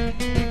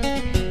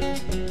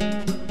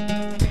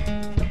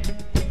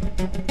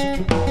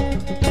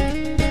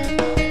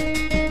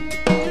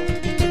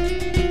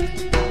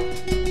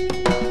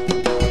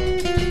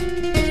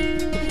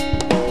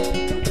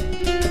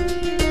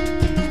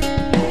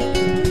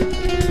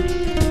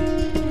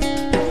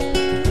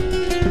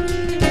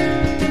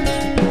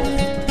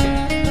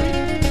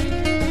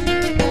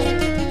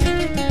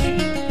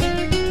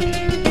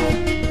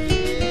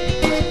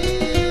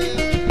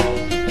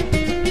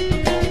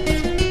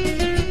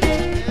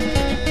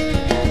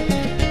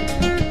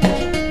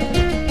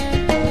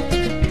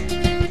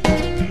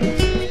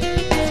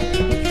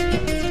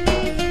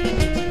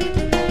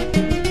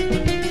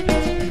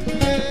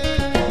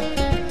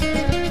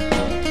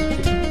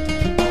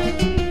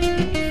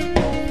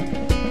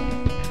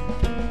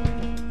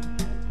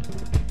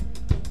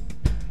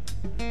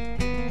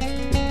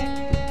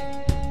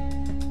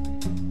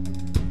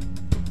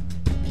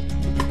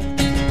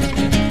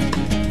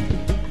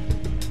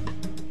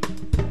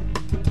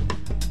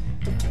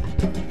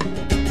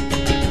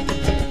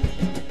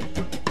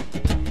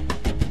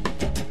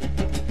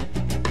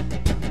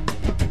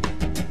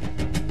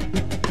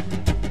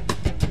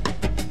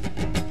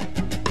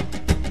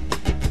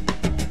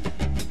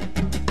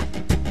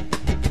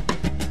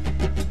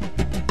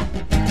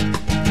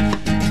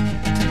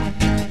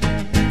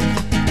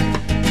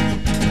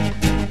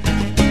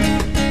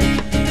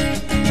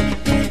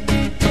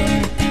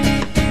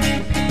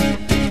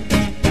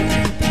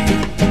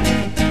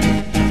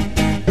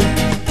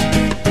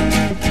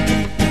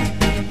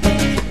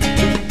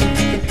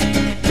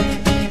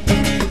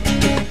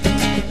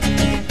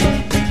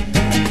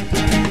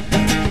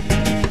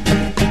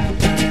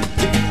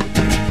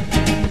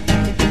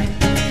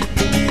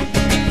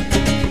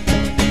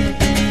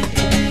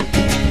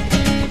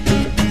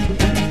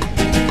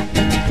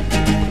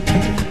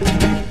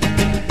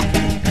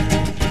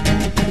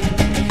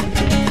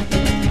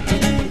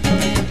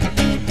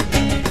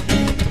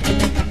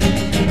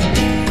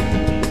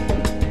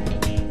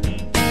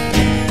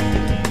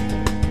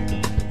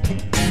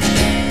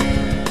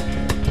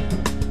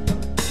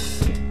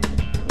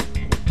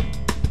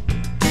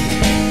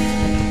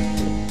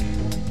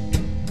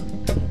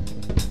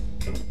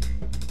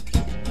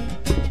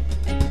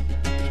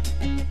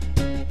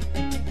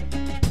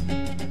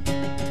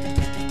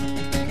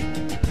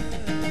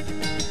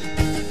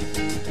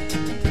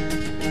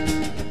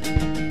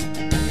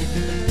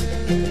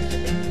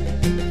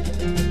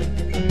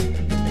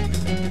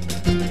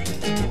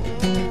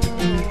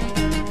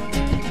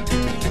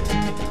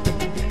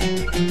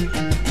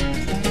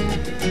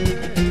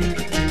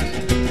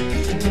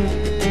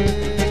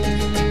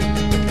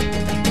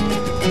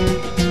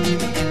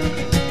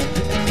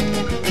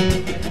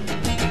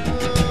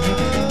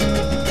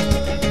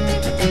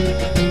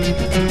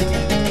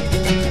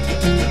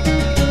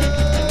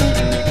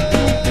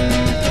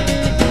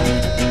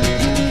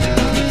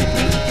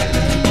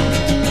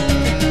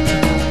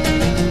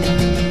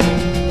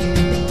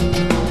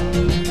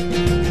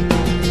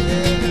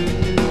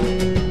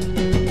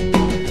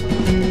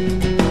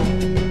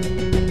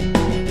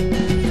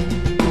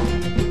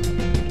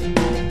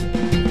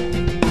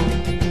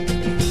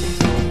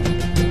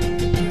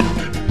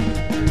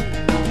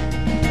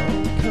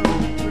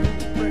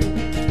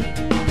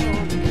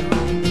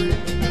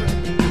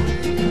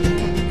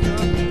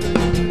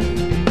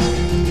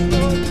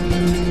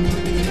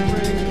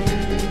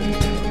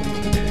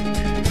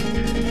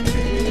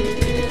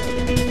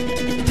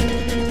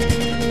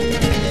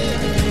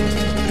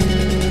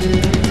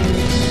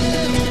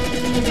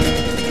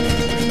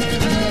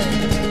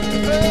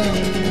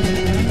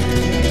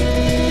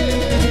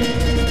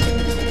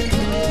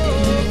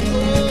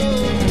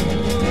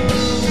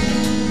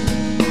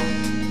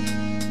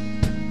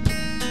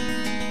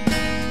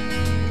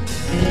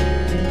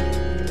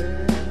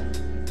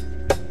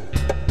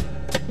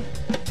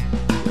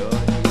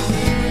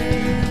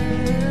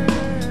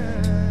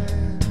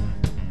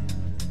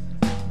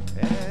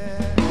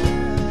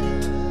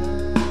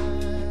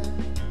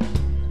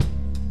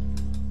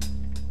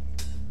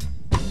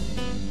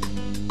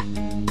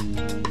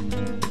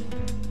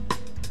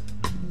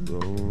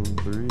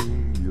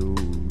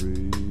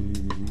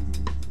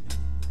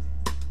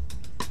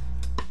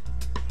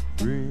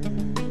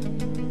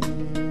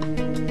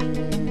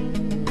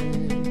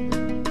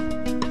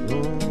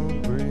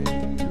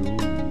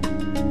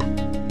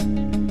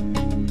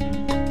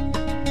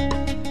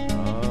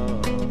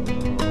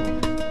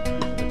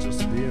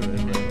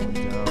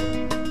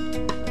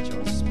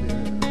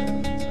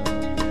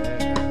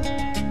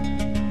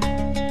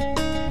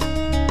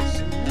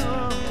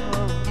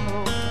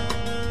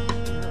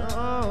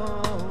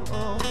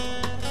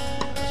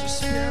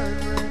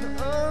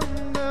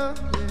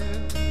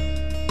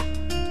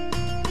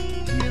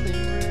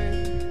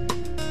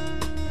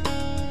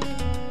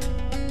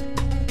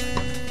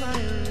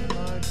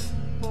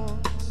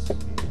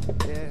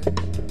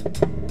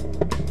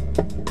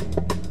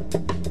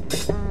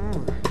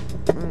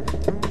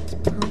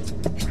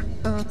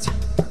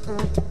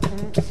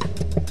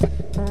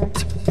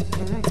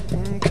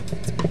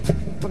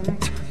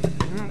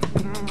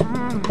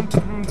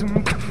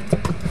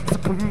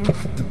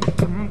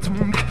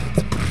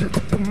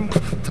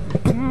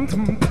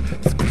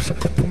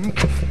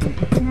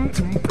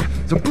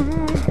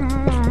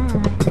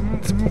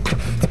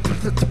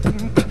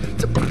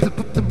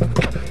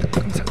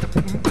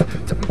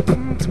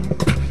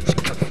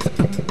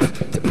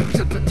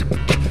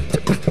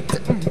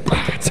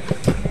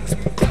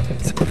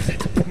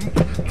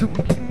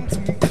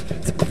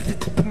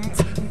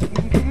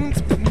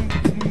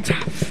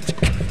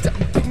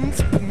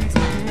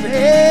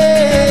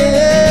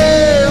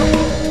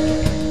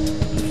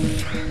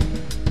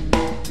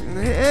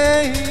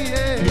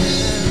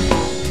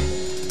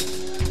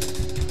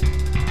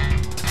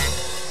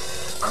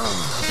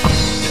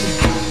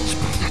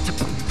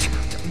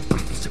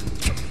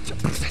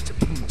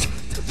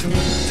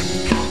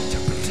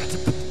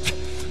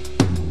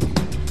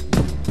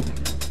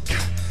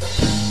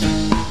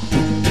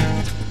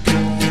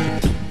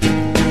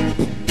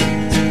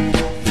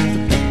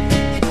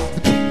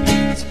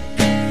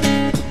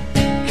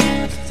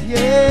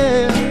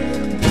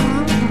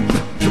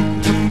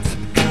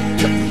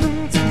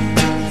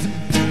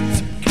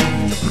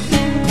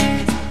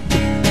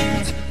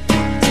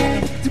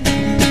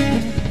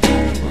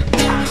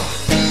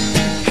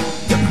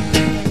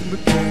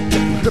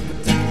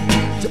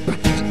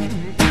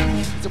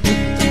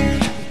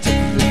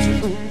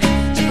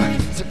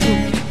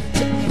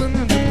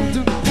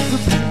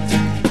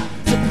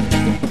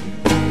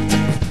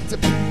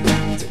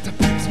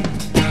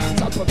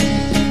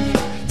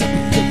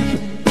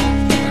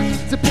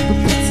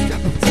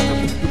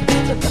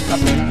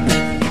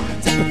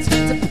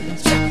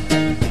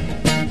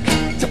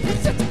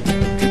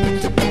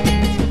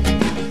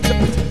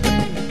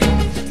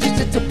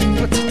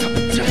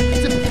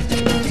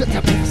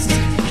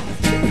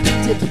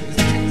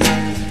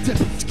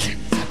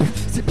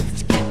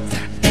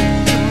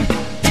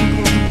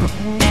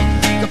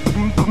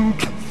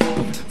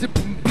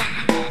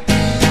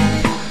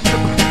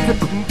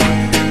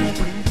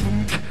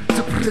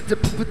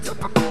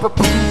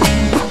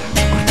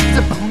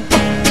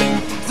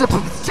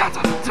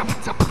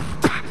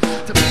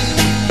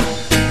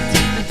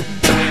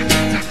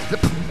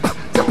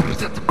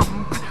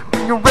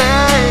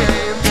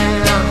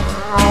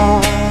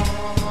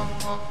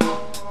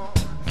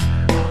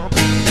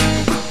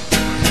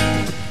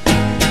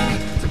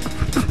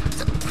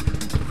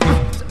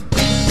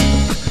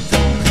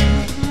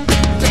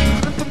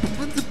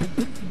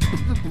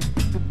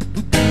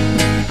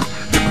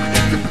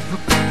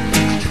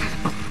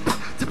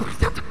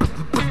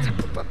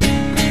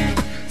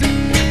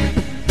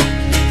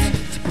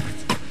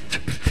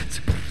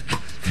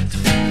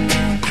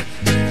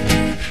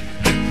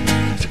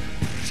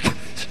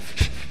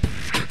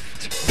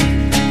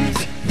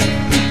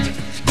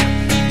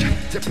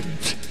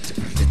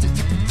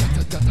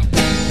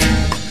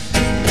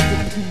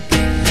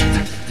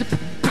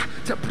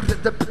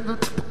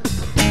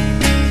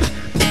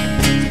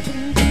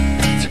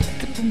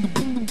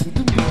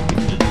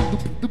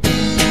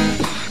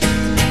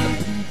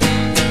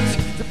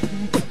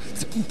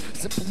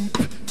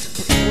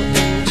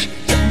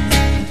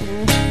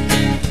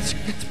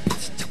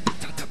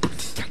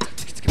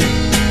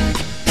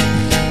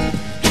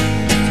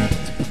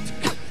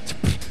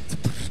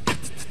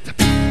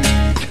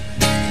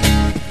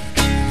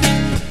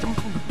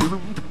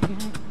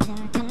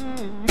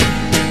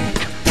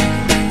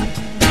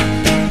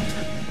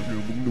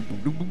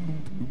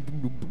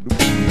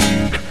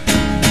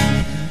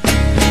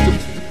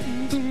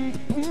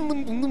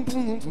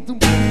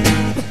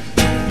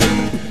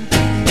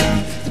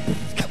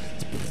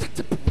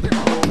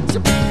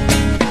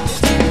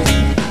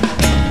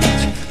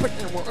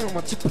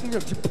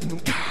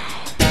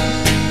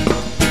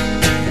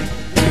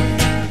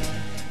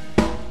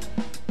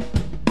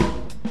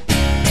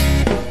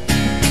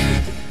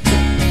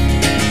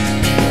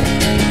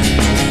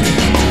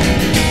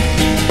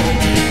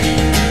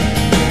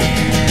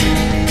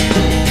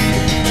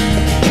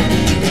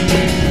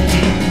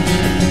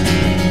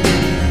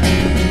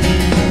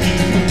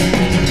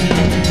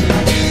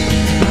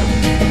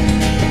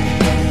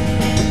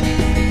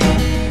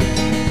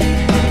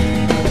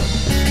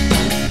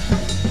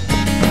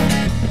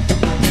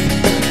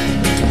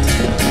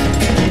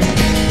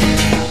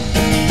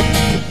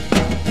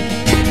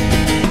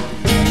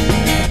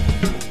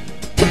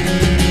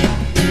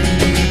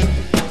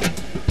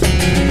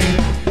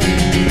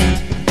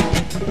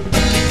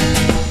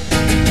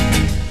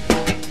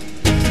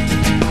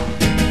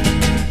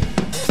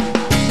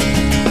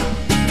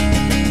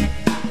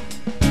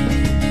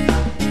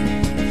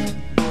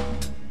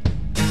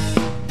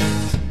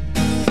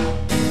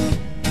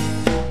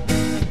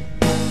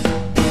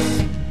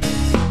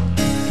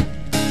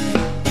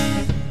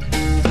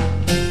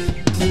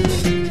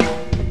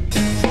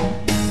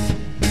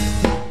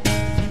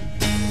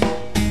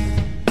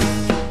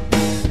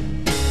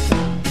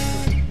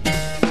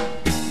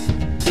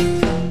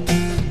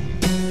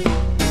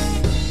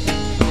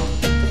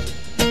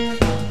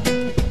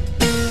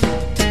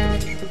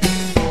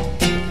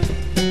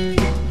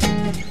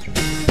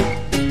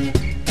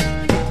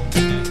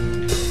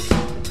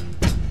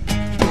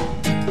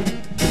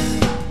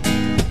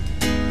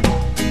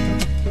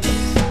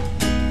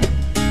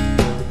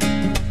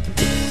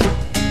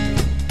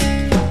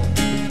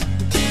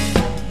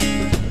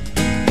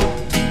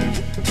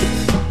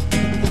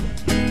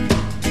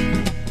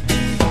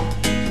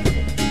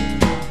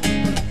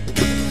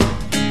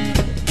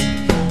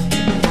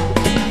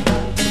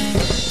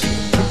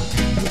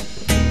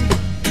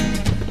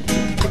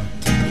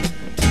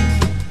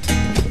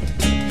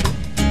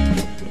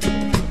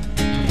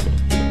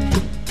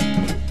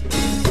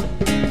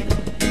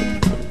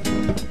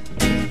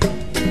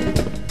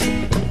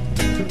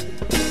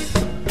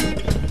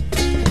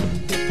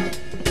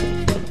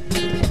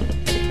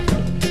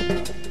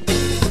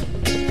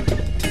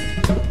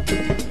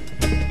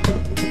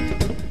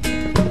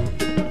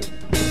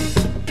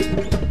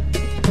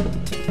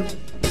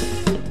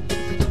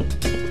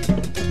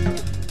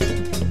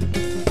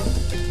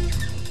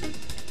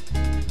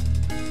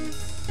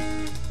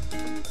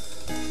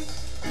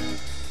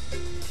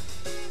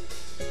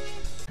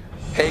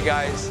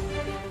 guys,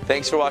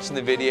 thanks for watching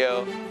the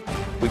video.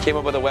 We came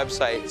up with a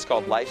website. It's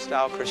called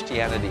Lifestyle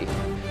Christianity.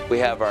 We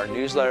have our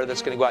newsletter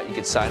that's going to go out. You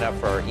can sign up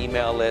for our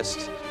email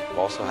list. We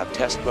also have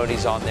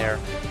testimonies on there,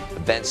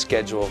 event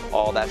schedule,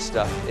 all that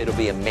stuff. It'll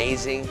be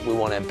amazing. We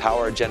want to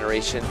empower a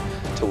generation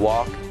to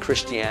walk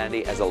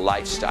Christianity as a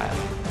lifestyle,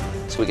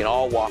 so we can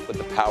all walk with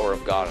the power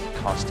of God on a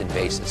constant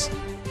basis.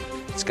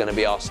 It's going to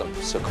be awesome,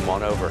 so come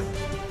on over.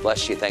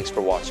 Bless you. Thanks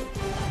for watching.